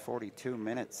approximately 42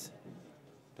 minutes.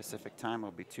 Pacific time will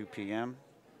be 2 p.m.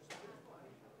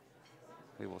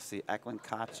 We will see Eklund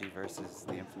Kachi versus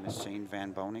the infamous Shane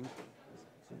Van Boning.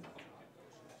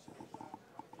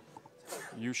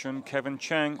 Hsuan Kevin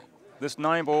Cheng, this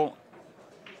 9-ball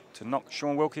to knock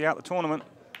Shaun Wilkie out the tournament.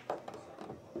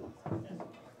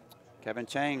 Kevin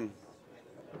Cheng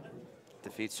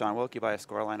defeats Shaun Wilkie by a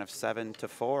scoreline of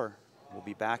 7-4. We'll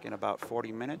be back in about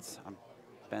 40 minutes. I'm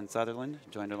Ben Sutherland,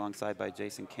 joined alongside by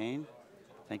Jason Kane.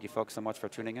 Thank you folks so much for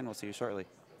tuning in. We'll see you shortly.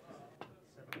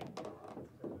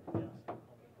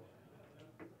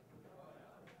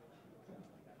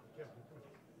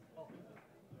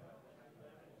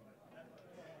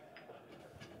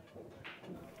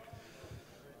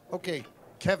 Okay,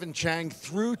 Kevin Cheng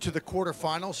through to the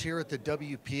quarterfinals here at the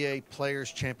WPA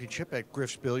Players Championship at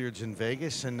Griff's Billiards in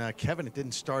Vegas. And Kevin, it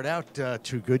didn't start out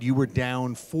too good. You were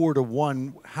down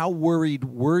 4-1. How worried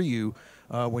were you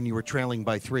when you were trailing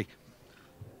by 3?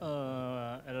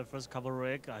 At the first couple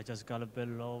rig, I just got a bit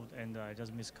low and I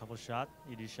just missed a couple shot,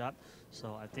 easy shot.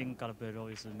 So I think got a bit low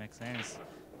is makes sense.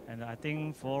 And I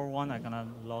think 4-1 I gonna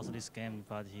lose this game,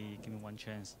 but he gave me one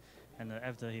chance. And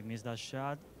after he missed that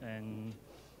shot, and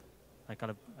I got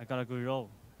a good roll,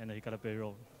 and he got a big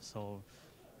roll. So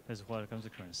that's what comes to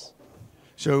consequence.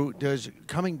 So does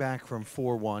coming back from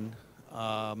 4-1,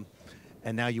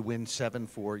 and now you win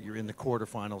 7-4, you're in the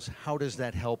quarterfinals, how does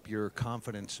that help your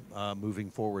confidence moving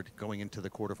forward going into the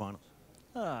quarterfinals?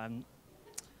 I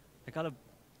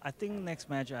think next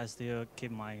match I still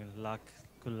keep my luck,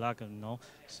 good luck, you know.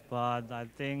 But I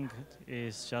think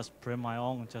it's just play my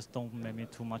own, just don't make me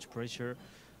too much pressure.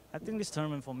 I think this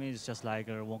tournament for me is just like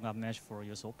a warm-up match for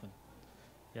US Open.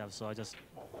 Yeah, so I just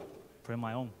play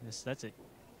my own. Yes, that's it.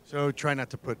 So try not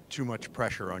to put too much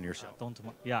pressure on yourself.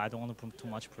 I don't want to put too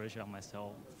much pressure on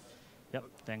myself. Yep,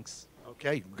 thanks.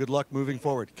 Okay, good luck moving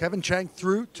forward. Kevin Cheng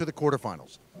through to the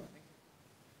quarterfinals.